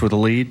 left with a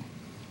lead,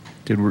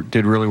 did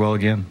really well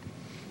again.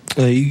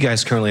 You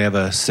guys currently have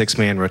a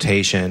 6-man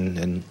rotation,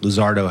 and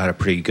Luzardo had a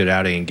pretty good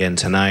outing again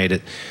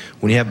tonight.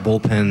 When you have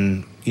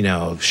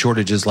bullpen,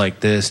 shortages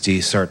like this, do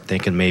you start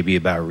thinking maybe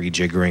about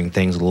rejiggering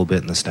things a little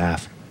bit in the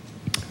staff?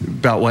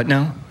 About what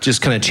now?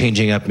 Just kind of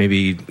changing up,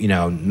 maybe,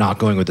 not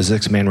going with the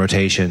 6-man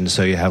rotation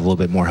so you have a little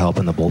bit more help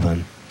in the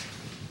bullpen.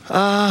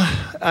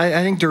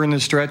 I think during the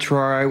stretch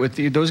we're all right with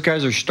those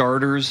guys are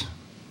starters.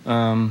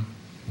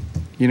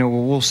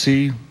 We'll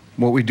see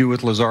what we do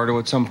with Luzardo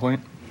at some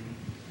point.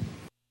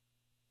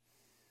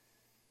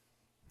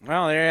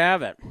 Well, there you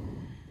have it.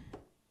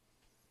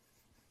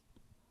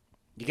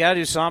 You got to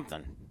do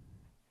something.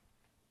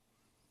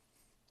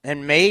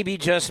 And maybe,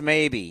 just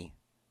maybe,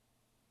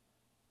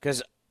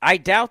 because I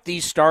doubt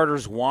these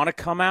starters want to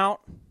come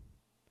out.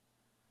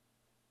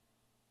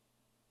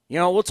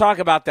 We'll talk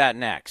about that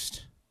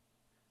next.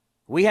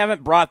 We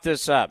haven't brought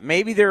this up.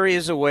 Maybe there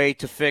is a way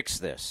to fix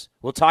this.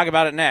 We'll talk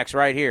about it next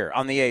right here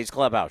on the A's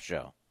Clubhouse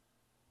Show.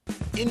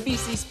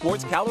 NBC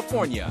Sports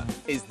California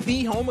is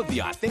the home of the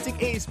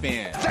authentic A's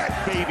fan.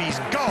 That baby's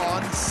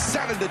gone.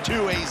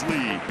 7-2 A's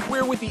lead.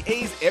 We're with the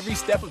A's every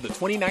step of the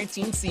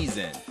 2019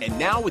 season. And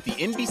now with the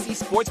NBC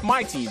Sports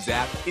My Teams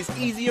app, it's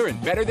easier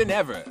and better than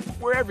ever.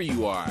 Wherever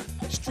you are,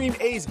 stream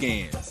A's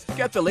games,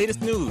 get the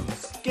latest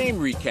news, game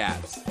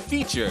recaps,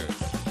 features,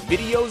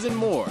 videos, and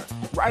more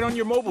right on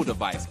your mobile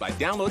device by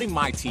downloading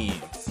My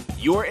Teams.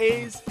 Your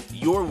A's,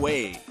 your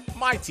way.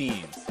 My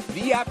Teams,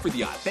 the app for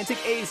the authentic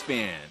A's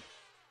fan.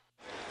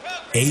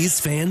 A's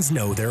fans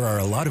know there are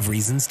a lot of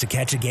reasons to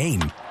catch a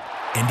game,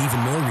 and even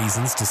more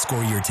reasons to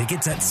score your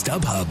tickets at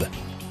StubHub.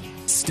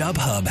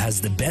 StubHub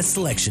has the best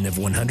selection of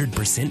 100%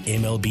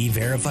 MLB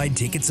verified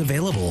tickets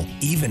available,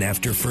 even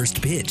after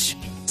first pitch.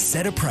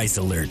 Set a price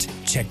alert,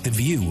 check the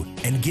view,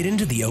 and get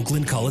into the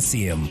Oakland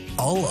Coliseum,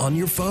 all on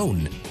your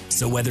phone.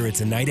 So whether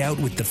it's a night out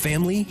with the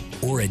family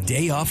or a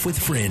day off with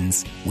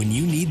friends, when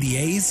you need the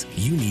A's,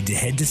 you need to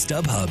head to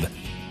StubHub.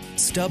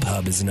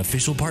 StubHub is an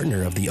official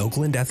partner of the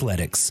Oakland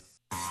Athletics.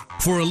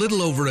 For a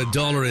little over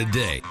 $1 a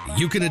day,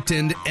 you can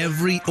attend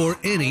every or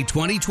any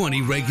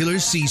 2020 regular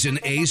season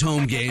A's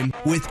home game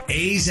with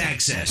A's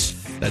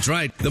Access. That's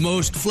right, the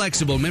most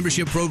flexible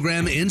membership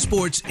program in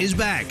sports is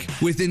back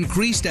with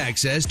increased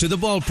access to the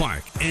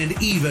ballpark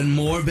and even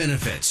more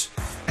benefits.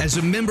 As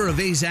a member of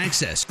A's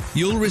Access,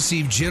 you'll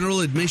receive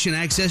general admission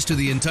access to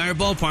the entire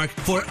ballpark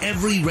for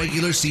every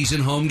regular season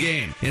home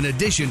game, in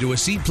addition to a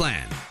seat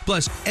plan.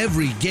 Plus,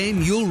 every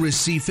game you'll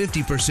receive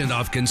 50%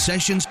 off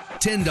concessions,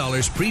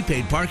 $10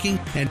 prepaid parking,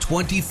 and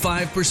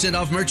 25%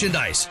 off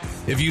merchandise.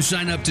 If you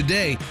sign up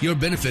today, your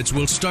benefits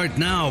will start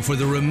now for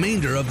the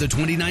remainder of the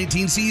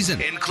 2019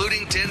 season,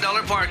 including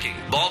 $10 parking,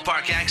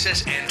 ballpark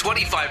access, and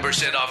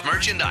 25% off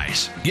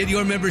merchandise. Get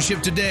your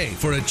membership today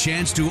for a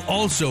chance to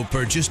also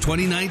purchase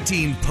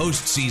 2019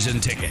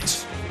 postseason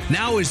tickets.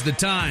 Now is the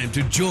time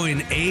to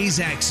join A's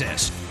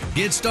Access.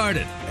 Get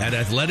started at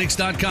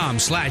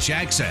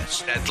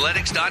athletics.com/access.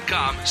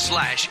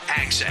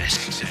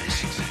 Athletics.com/access.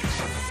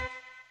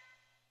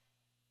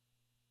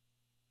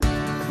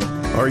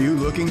 Are you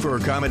looking for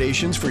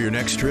accommodations for your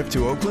next trip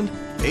to Oakland?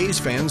 A's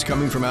fans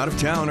coming from out of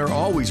town are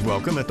always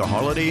welcome at the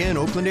Holiday Inn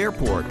Oakland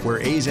Airport, where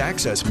A's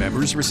Access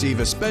members receive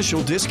a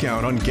special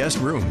discount on guest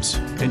rooms.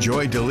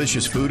 Enjoy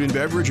delicious food and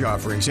beverage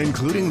offerings,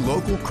 including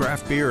local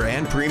craft beer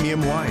and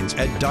premium wines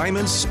at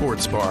Diamond's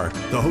Sports Bar,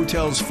 the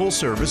hotel's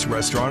full-service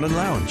restaurant and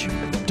lounge.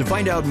 To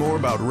find out more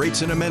about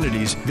rates and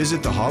amenities,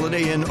 visit the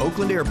Holiday Inn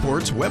Oakland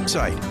Airport's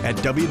website at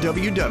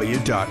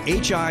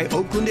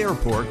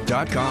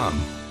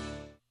www.hioaklandairport.com.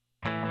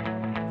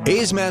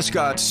 A's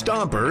mascot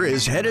Stomper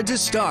is headed to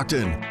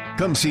Stockton.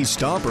 Come see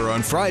Stomper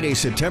on Friday,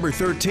 September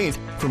 13th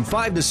from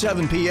 5 to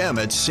 7 p.m.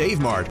 at Save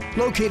Mart,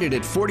 located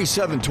at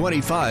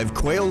 4725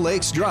 Quail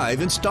Lakes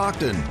Drive in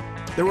Stockton.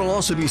 There will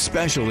also be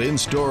special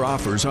in-store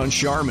offers on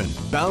Charmin,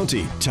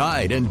 Bounty,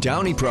 Tide, and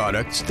Downy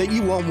products that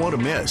you won't want to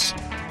miss.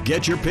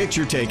 Get your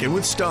picture taken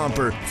with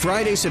Stomper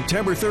Friday,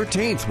 September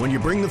 13th when you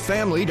bring the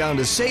family down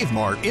to Save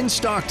Mart in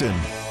Stockton.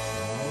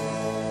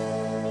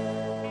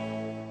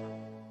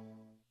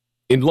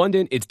 In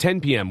London, it's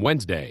 10 p.m.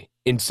 Wednesday.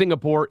 In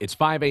Singapore, it's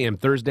 5 a.m.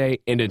 Thursday.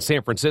 And in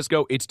San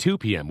Francisco, it's 2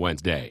 p.m.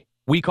 Wednesday.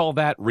 We call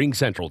that Ring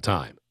Central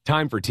Time.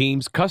 Time for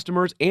teams,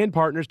 customers, and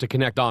partners to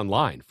connect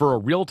online for a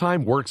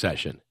real-time work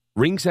session.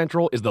 Ring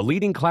Central is the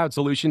leading cloud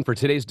solution for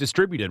today's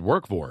distributed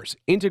workforce,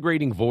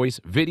 integrating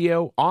voice,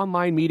 video,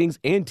 online meetings,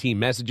 and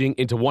team messaging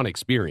into one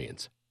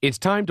experience. It's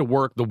time to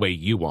work the way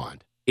you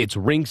want. It's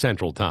Ring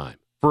Central Time.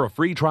 For a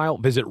free trial,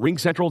 visit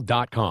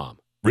ringcentral.com.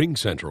 Ring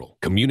Central.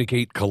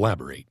 Communicate,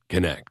 collaborate,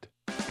 connect.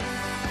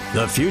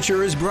 The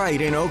future is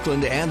bright in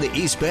Oakland and the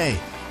East Bay.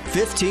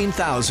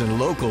 15,000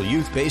 local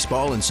youth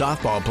baseball and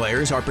softball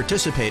players are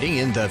participating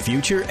in the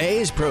Future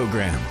A's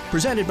program,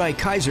 presented by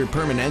Kaiser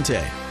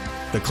Permanente.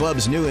 The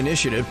club's new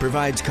initiative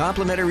provides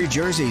complimentary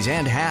jerseys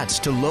and hats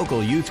to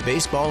local youth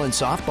baseball and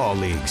softball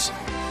leagues.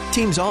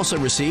 Teams also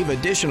receive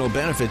additional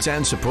benefits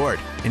and support,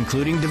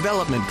 including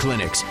development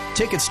clinics,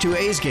 tickets to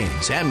A's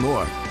games, and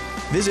more.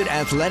 Visit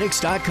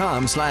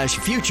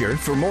athletics.com/future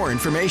for more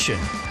information.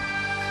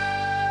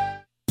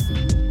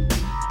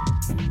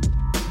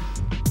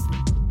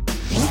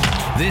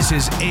 This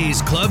is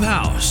A's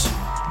Clubhouse.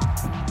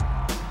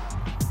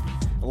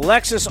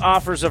 Lexus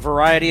offers a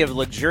variety of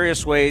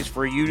luxurious ways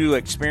for you to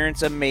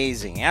experience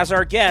amazing. As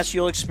our guest,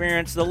 you'll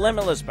experience the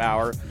limitless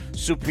power,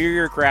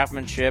 superior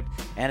craftsmanship,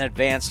 and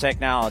advanced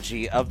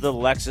technology of the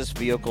Lexus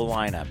vehicle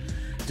lineup.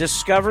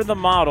 Discover the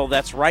model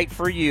that's right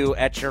for you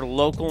at your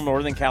local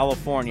Northern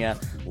California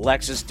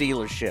Lexus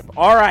dealership.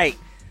 All right,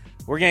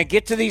 we're going to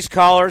get to these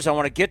callers. I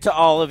want to get to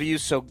all of you,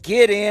 so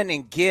get in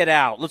and get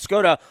out. Let's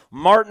go to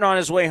Martin on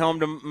his way home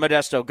to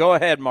Modesto. Go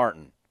ahead,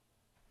 Martin.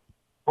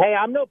 Hey,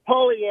 I'm no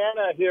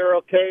Pollyanna here,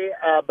 okay?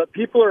 But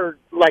people are,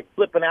 like,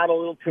 flipping out a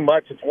little too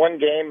much. It's one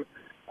game.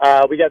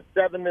 We got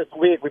 7 this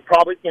week. We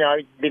probably,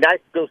 it'd be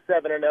nice to go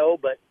 7-0,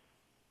 but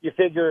you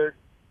figure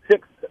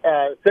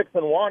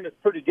 6-1 is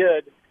pretty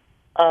good.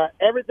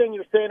 Everything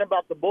you're saying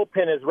about the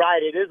bullpen is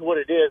right. It is what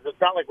it is. It's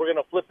not like we're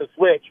going to flip the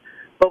switch.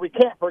 But we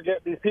can't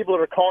forget these people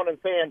that are calling and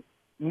saying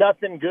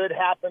nothing good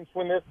happens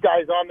when this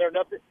guy's on there.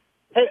 Nothing.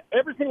 Hey,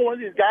 every single one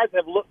of these guys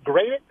have looked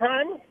great at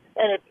times,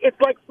 and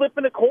it's like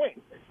flipping a coin.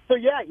 So,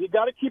 yeah, you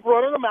got to keep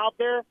running them out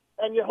there,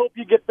 and you hope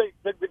you get the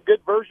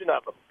good version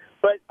of them.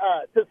 But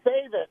to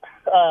say that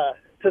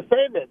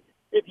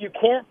if you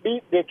can't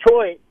beat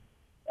Detroit,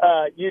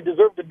 you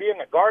deserve to be in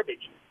the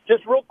garbage.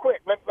 Just real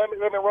quick, let me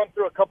run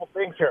through a couple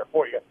things here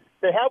for you.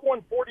 They have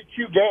won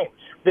 42 games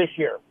this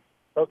year,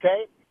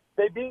 okay?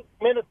 They beat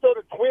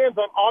Minnesota Twins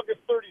on August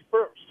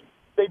 31st.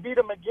 They beat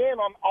them again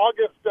on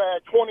August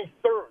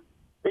 23rd.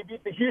 They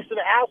beat the Houston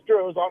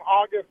Astros on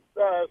August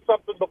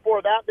something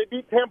before that. They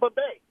beat Tampa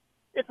Bay.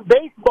 It's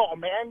baseball,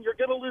 man. You're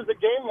going to lose a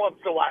game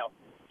once in a while.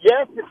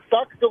 Yes, it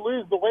sucks to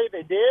lose the way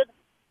they did.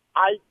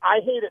 I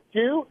hate it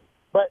too.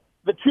 But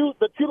the two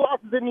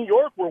losses in New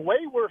York were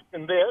way worse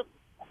than this.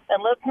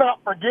 And let's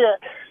not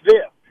forget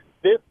this.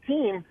 This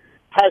team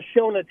has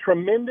shown a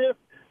tremendous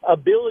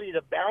ability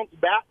to bounce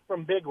back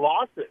from big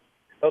losses.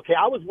 Okay,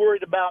 I was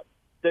worried about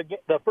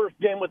the first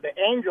game with the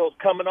Angels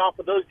coming off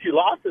of those 2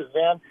 losses,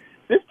 man.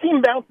 This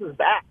team bounces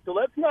back, so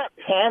let's not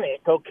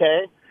panic,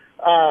 okay?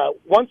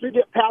 Once we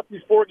get past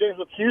these 4 games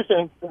with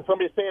Houston, and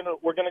somebody's saying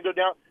that we're going to go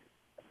down,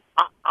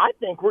 I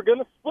think we're going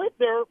to split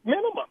their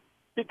minimum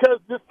because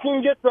this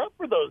team gets up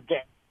for those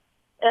games.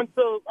 And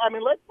so, I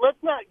mean,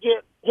 let's not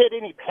hit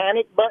any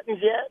panic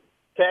buttons yet,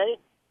 okay?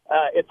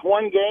 It's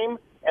one game,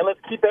 and let's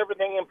keep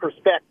everything in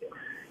perspective.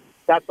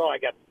 That's all I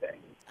got to say.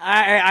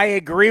 I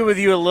agree with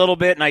you a little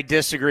bit, and I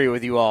disagree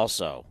with you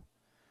also.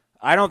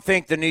 I don't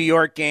think the New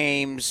York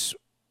games,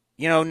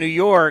 New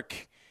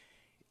York,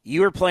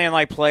 you were playing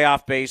like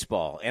playoff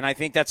baseball, and I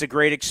think that's a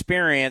great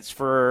experience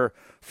for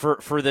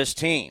this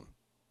team.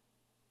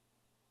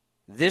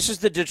 This is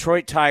the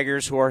Detroit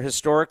Tigers, who are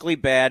historically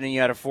bad, and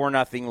you had a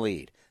 4-0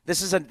 lead.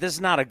 This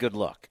is not a good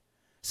look.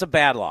 It's a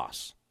bad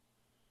loss.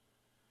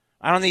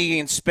 I don't think you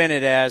can spin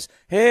it as,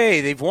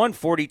 hey, they've won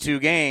 42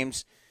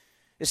 games.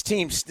 This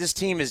team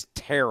is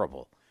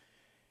terrible.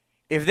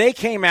 If they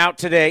came out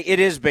today,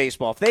 it is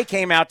baseball. If they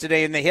came out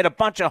today and they hit a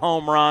bunch of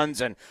home runs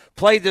and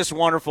played this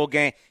wonderful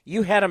game,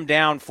 you had them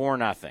down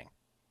 4-0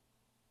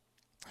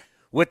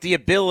 with the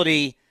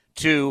ability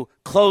to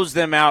close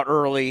them out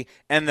early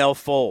and they'll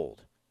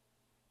fold.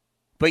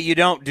 But you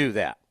don't do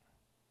that.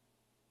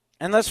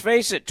 And let's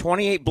face it,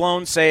 28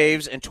 blown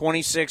saves and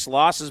 26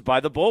 losses by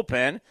the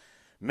bullpen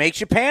makes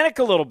you panic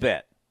a little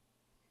bit.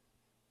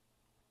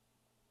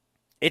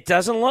 It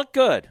doesn't look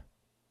good.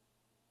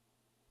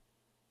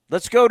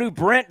 Let's go to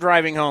Brent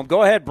driving home.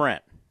 Go ahead,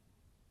 Brent.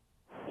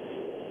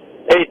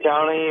 Hey,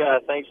 Tony.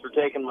 Thanks for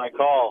taking my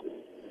call.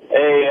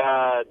 Hey,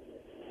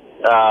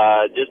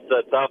 Just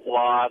a tough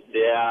loss,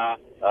 yeah.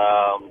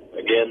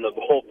 Again, the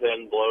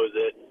bullpen blows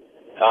it.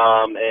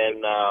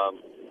 And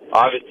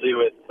obviously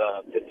with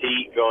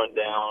Petit going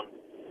down,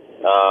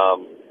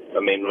 I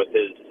mean, with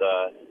his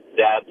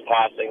dad's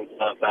passing and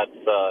stuff, that's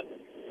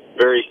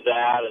very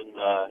sad, and,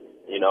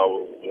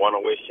 want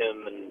to wish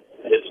him and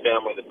his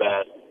family the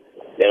best.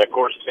 And, of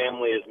course,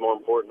 family is more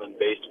important than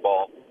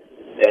baseball.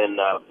 And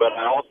but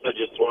I also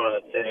just want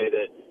to say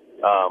that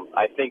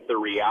I think the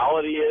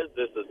reality is,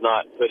 this is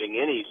not putting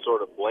any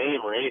sort of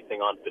blame or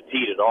anything on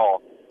Petit at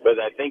all, but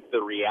I think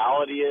the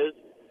reality is,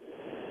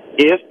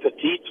 if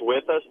Petit's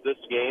with us this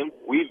game,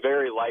 we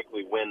very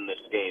likely win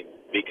this game,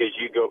 because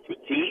you go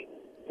Petit,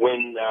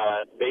 when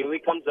Bailey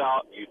comes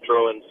out, you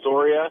throw in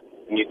Soria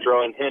and you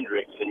throw in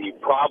Hendricks, and you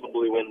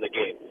probably win the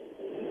game.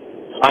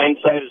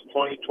 Hindsight is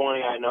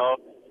 20/20, I know,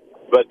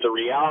 but the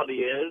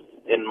reality is,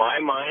 in my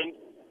mind,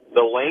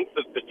 the length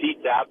of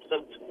Petit's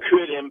absence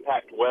could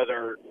impact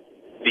whether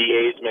the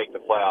A's make the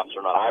playoffs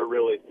or not. I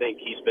really think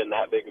he's been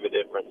that big of a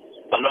difference.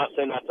 I'm not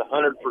saying that's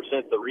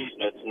 100% the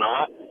reason it's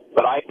not,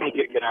 but I think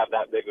it could have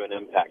that big of an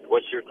impact.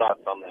 What's your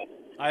thoughts on that?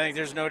 I think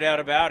there's no doubt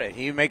about it.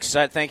 He makes.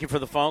 Thank you for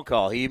the phone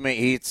call.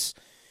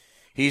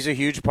 He's a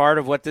huge part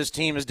of what this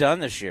team has done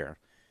this year,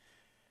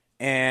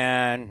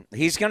 and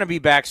he's going to be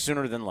back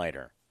sooner than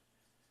later,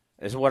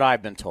 is what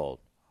I've been told.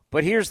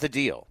 But here's the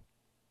deal.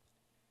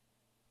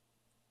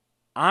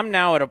 I'm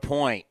now at a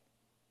point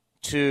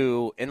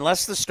to,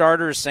 unless the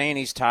starter is saying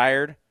he's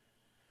tired,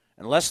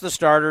 unless the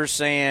starter is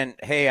saying,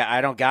 hey,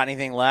 I don't got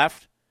anything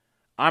left,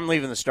 I'm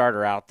leaving the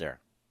starter out there.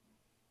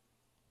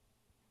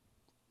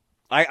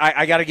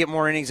 I got to get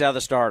more innings out of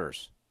the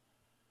starters.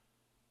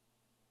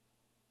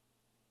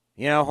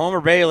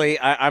 Homer Bailey,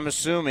 I'm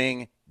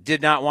assuming,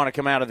 did not want to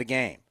come out of the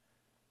game.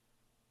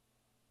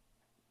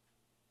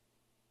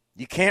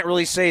 You can't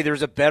really say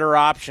there's a better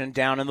option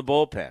down in the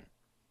bullpen.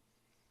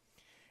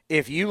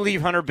 If you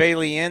leave Hunter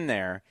Bailey in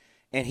there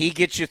and he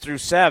gets you through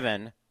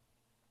 7,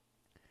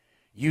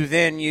 you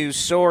then use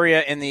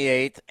Soria in the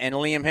 8th and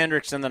Liam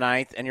Hendricks in the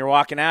 9th, and you're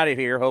walking out of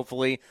here,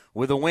 hopefully,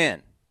 with a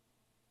win.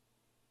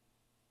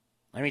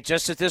 I mean,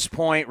 just at this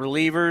point,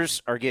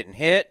 relievers are getting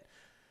hit.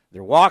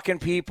 They're walking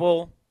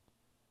people.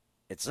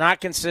 It's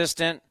not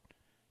consistent.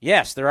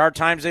 Yes, there are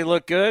times they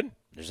look good.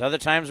 There's other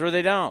times where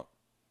they don't.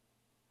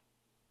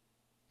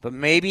 But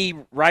maybe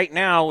right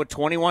now, with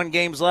 21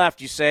 games left,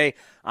 you say,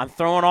 I'm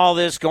throwing all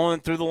this, going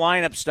through the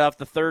lineup stuff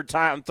the third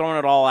time, I'm throwing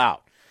it all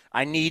out.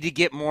 I need to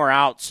get more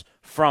outs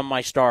from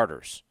my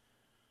starters.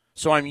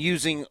 So I'm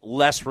using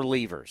less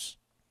relievers.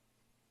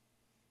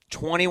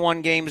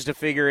 21 games to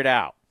figure it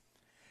out,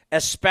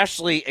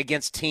 especially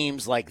against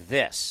teams like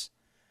this.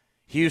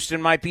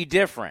 Houston might be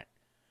different,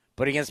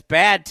 but against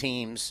bad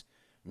teams,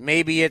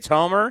 maybe it's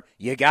Homer,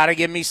 you got to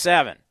give me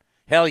 7.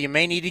 Hell, you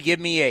may need to give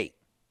me 8.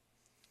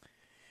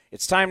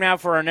 It's time now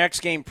for our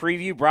next game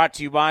preview, brought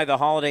to you by the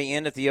Holiday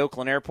Inn at the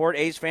Oakland Airport.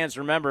 A's fans,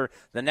 remember,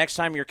 the next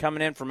time you're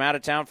coming in from out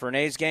of town for an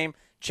A's game,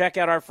 check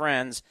out our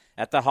friends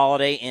at the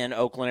Holiday Inn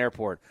Oakland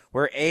Airport,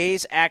 where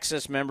A's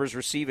Access members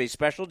receive a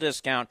special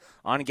discount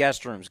on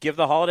guest rooms. Give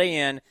the Holiday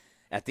Inn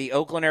at the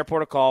Oakland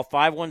Airport a call,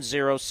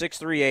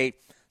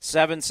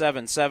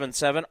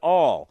 510-638-7777.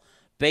 All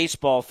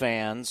baseball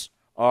fans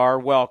are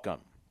welcome.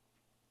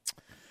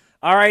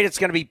 All right, it's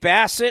going to be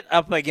Bassett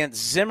up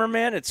against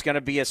Zimmerman. It's going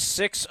to be a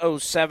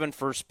 6:07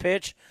 first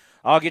pitch.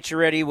 I'll get you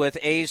ready with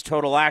A's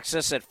Total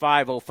Access at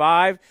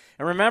 5:05.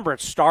 And remember,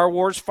 it's Star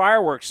Wars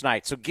fireworks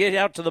night, so get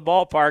out to the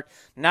ballpark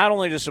not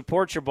only to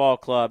support your ball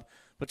club,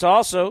 but to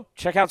also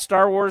check out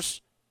Star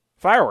Wars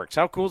fireworks.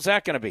 How cool is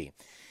that going to be?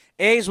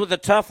 A's with a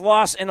tough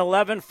loss in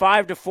 11,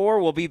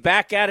 5-4. We'll be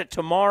back at it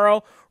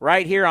tomorrow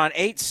right here on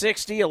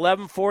 860,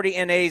 1140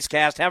 and A's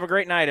Cast. Have a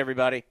great night,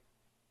 everybody.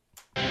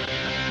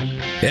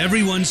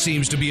 Everyone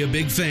seems to be a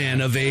big fan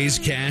of A's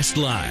Cast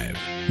Live.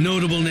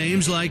 Notable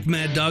names like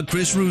Mad Dog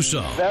Chris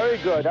Russo. Very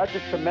good. That's a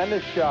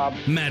tremendous job.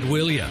 Matt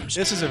Williams.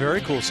 This is a very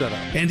cool setup.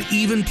 And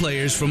even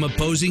players from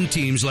opposing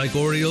teams like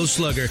Orioles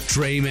slugger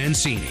Trey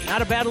Mancini.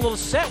 Not a bad little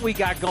set we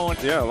got going.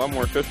 Yeah, a lot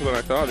more official than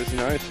I thought. It's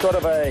nice. Sort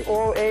of a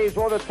all A's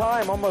all the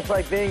time, almost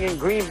like being in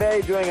Green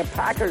Bay doing a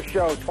Packers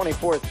show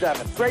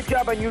 24/7. Great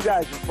job on you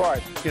guys'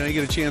 part. You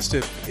get a chance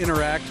to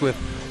interact with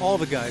all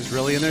the guys,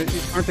 really, and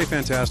aren't they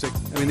fantastic?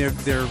 I mean,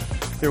 they're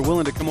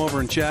willing to come over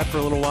and chat for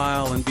a little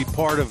while and be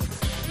part of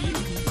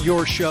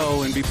your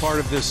show and be part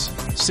of this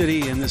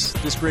city and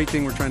this great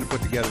thing we're trying to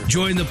put together.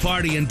 Join the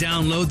party and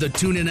download the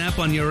TuneIn app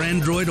on your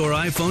Android or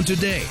iPhone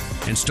today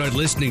and start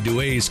listening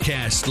to A's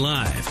Cast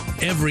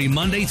Live every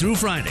Monday through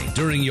Friday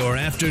during your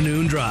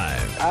afternoon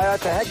drive.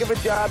 It's a heck of a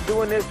job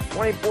doing this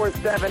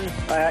 24/7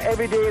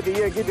 every day of the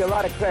year. Give you a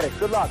lot of credit.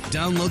 Good luck.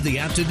 Download the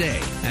app today.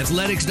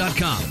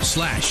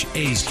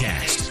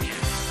 Athletics.com/A'sCast.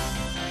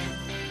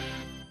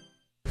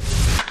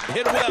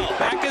 Hit well.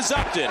 Back is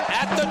Upton.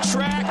 At the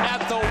track,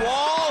 at the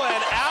wall,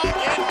 and out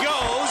it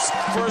goes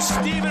for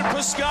Stephen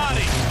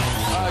Piscotty.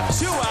 A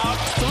 2-out,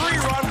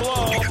 3-run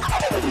blow.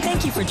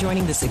 Thank you for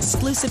joining this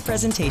exclusive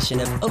presentation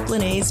of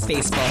Oakland A's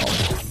Baseball.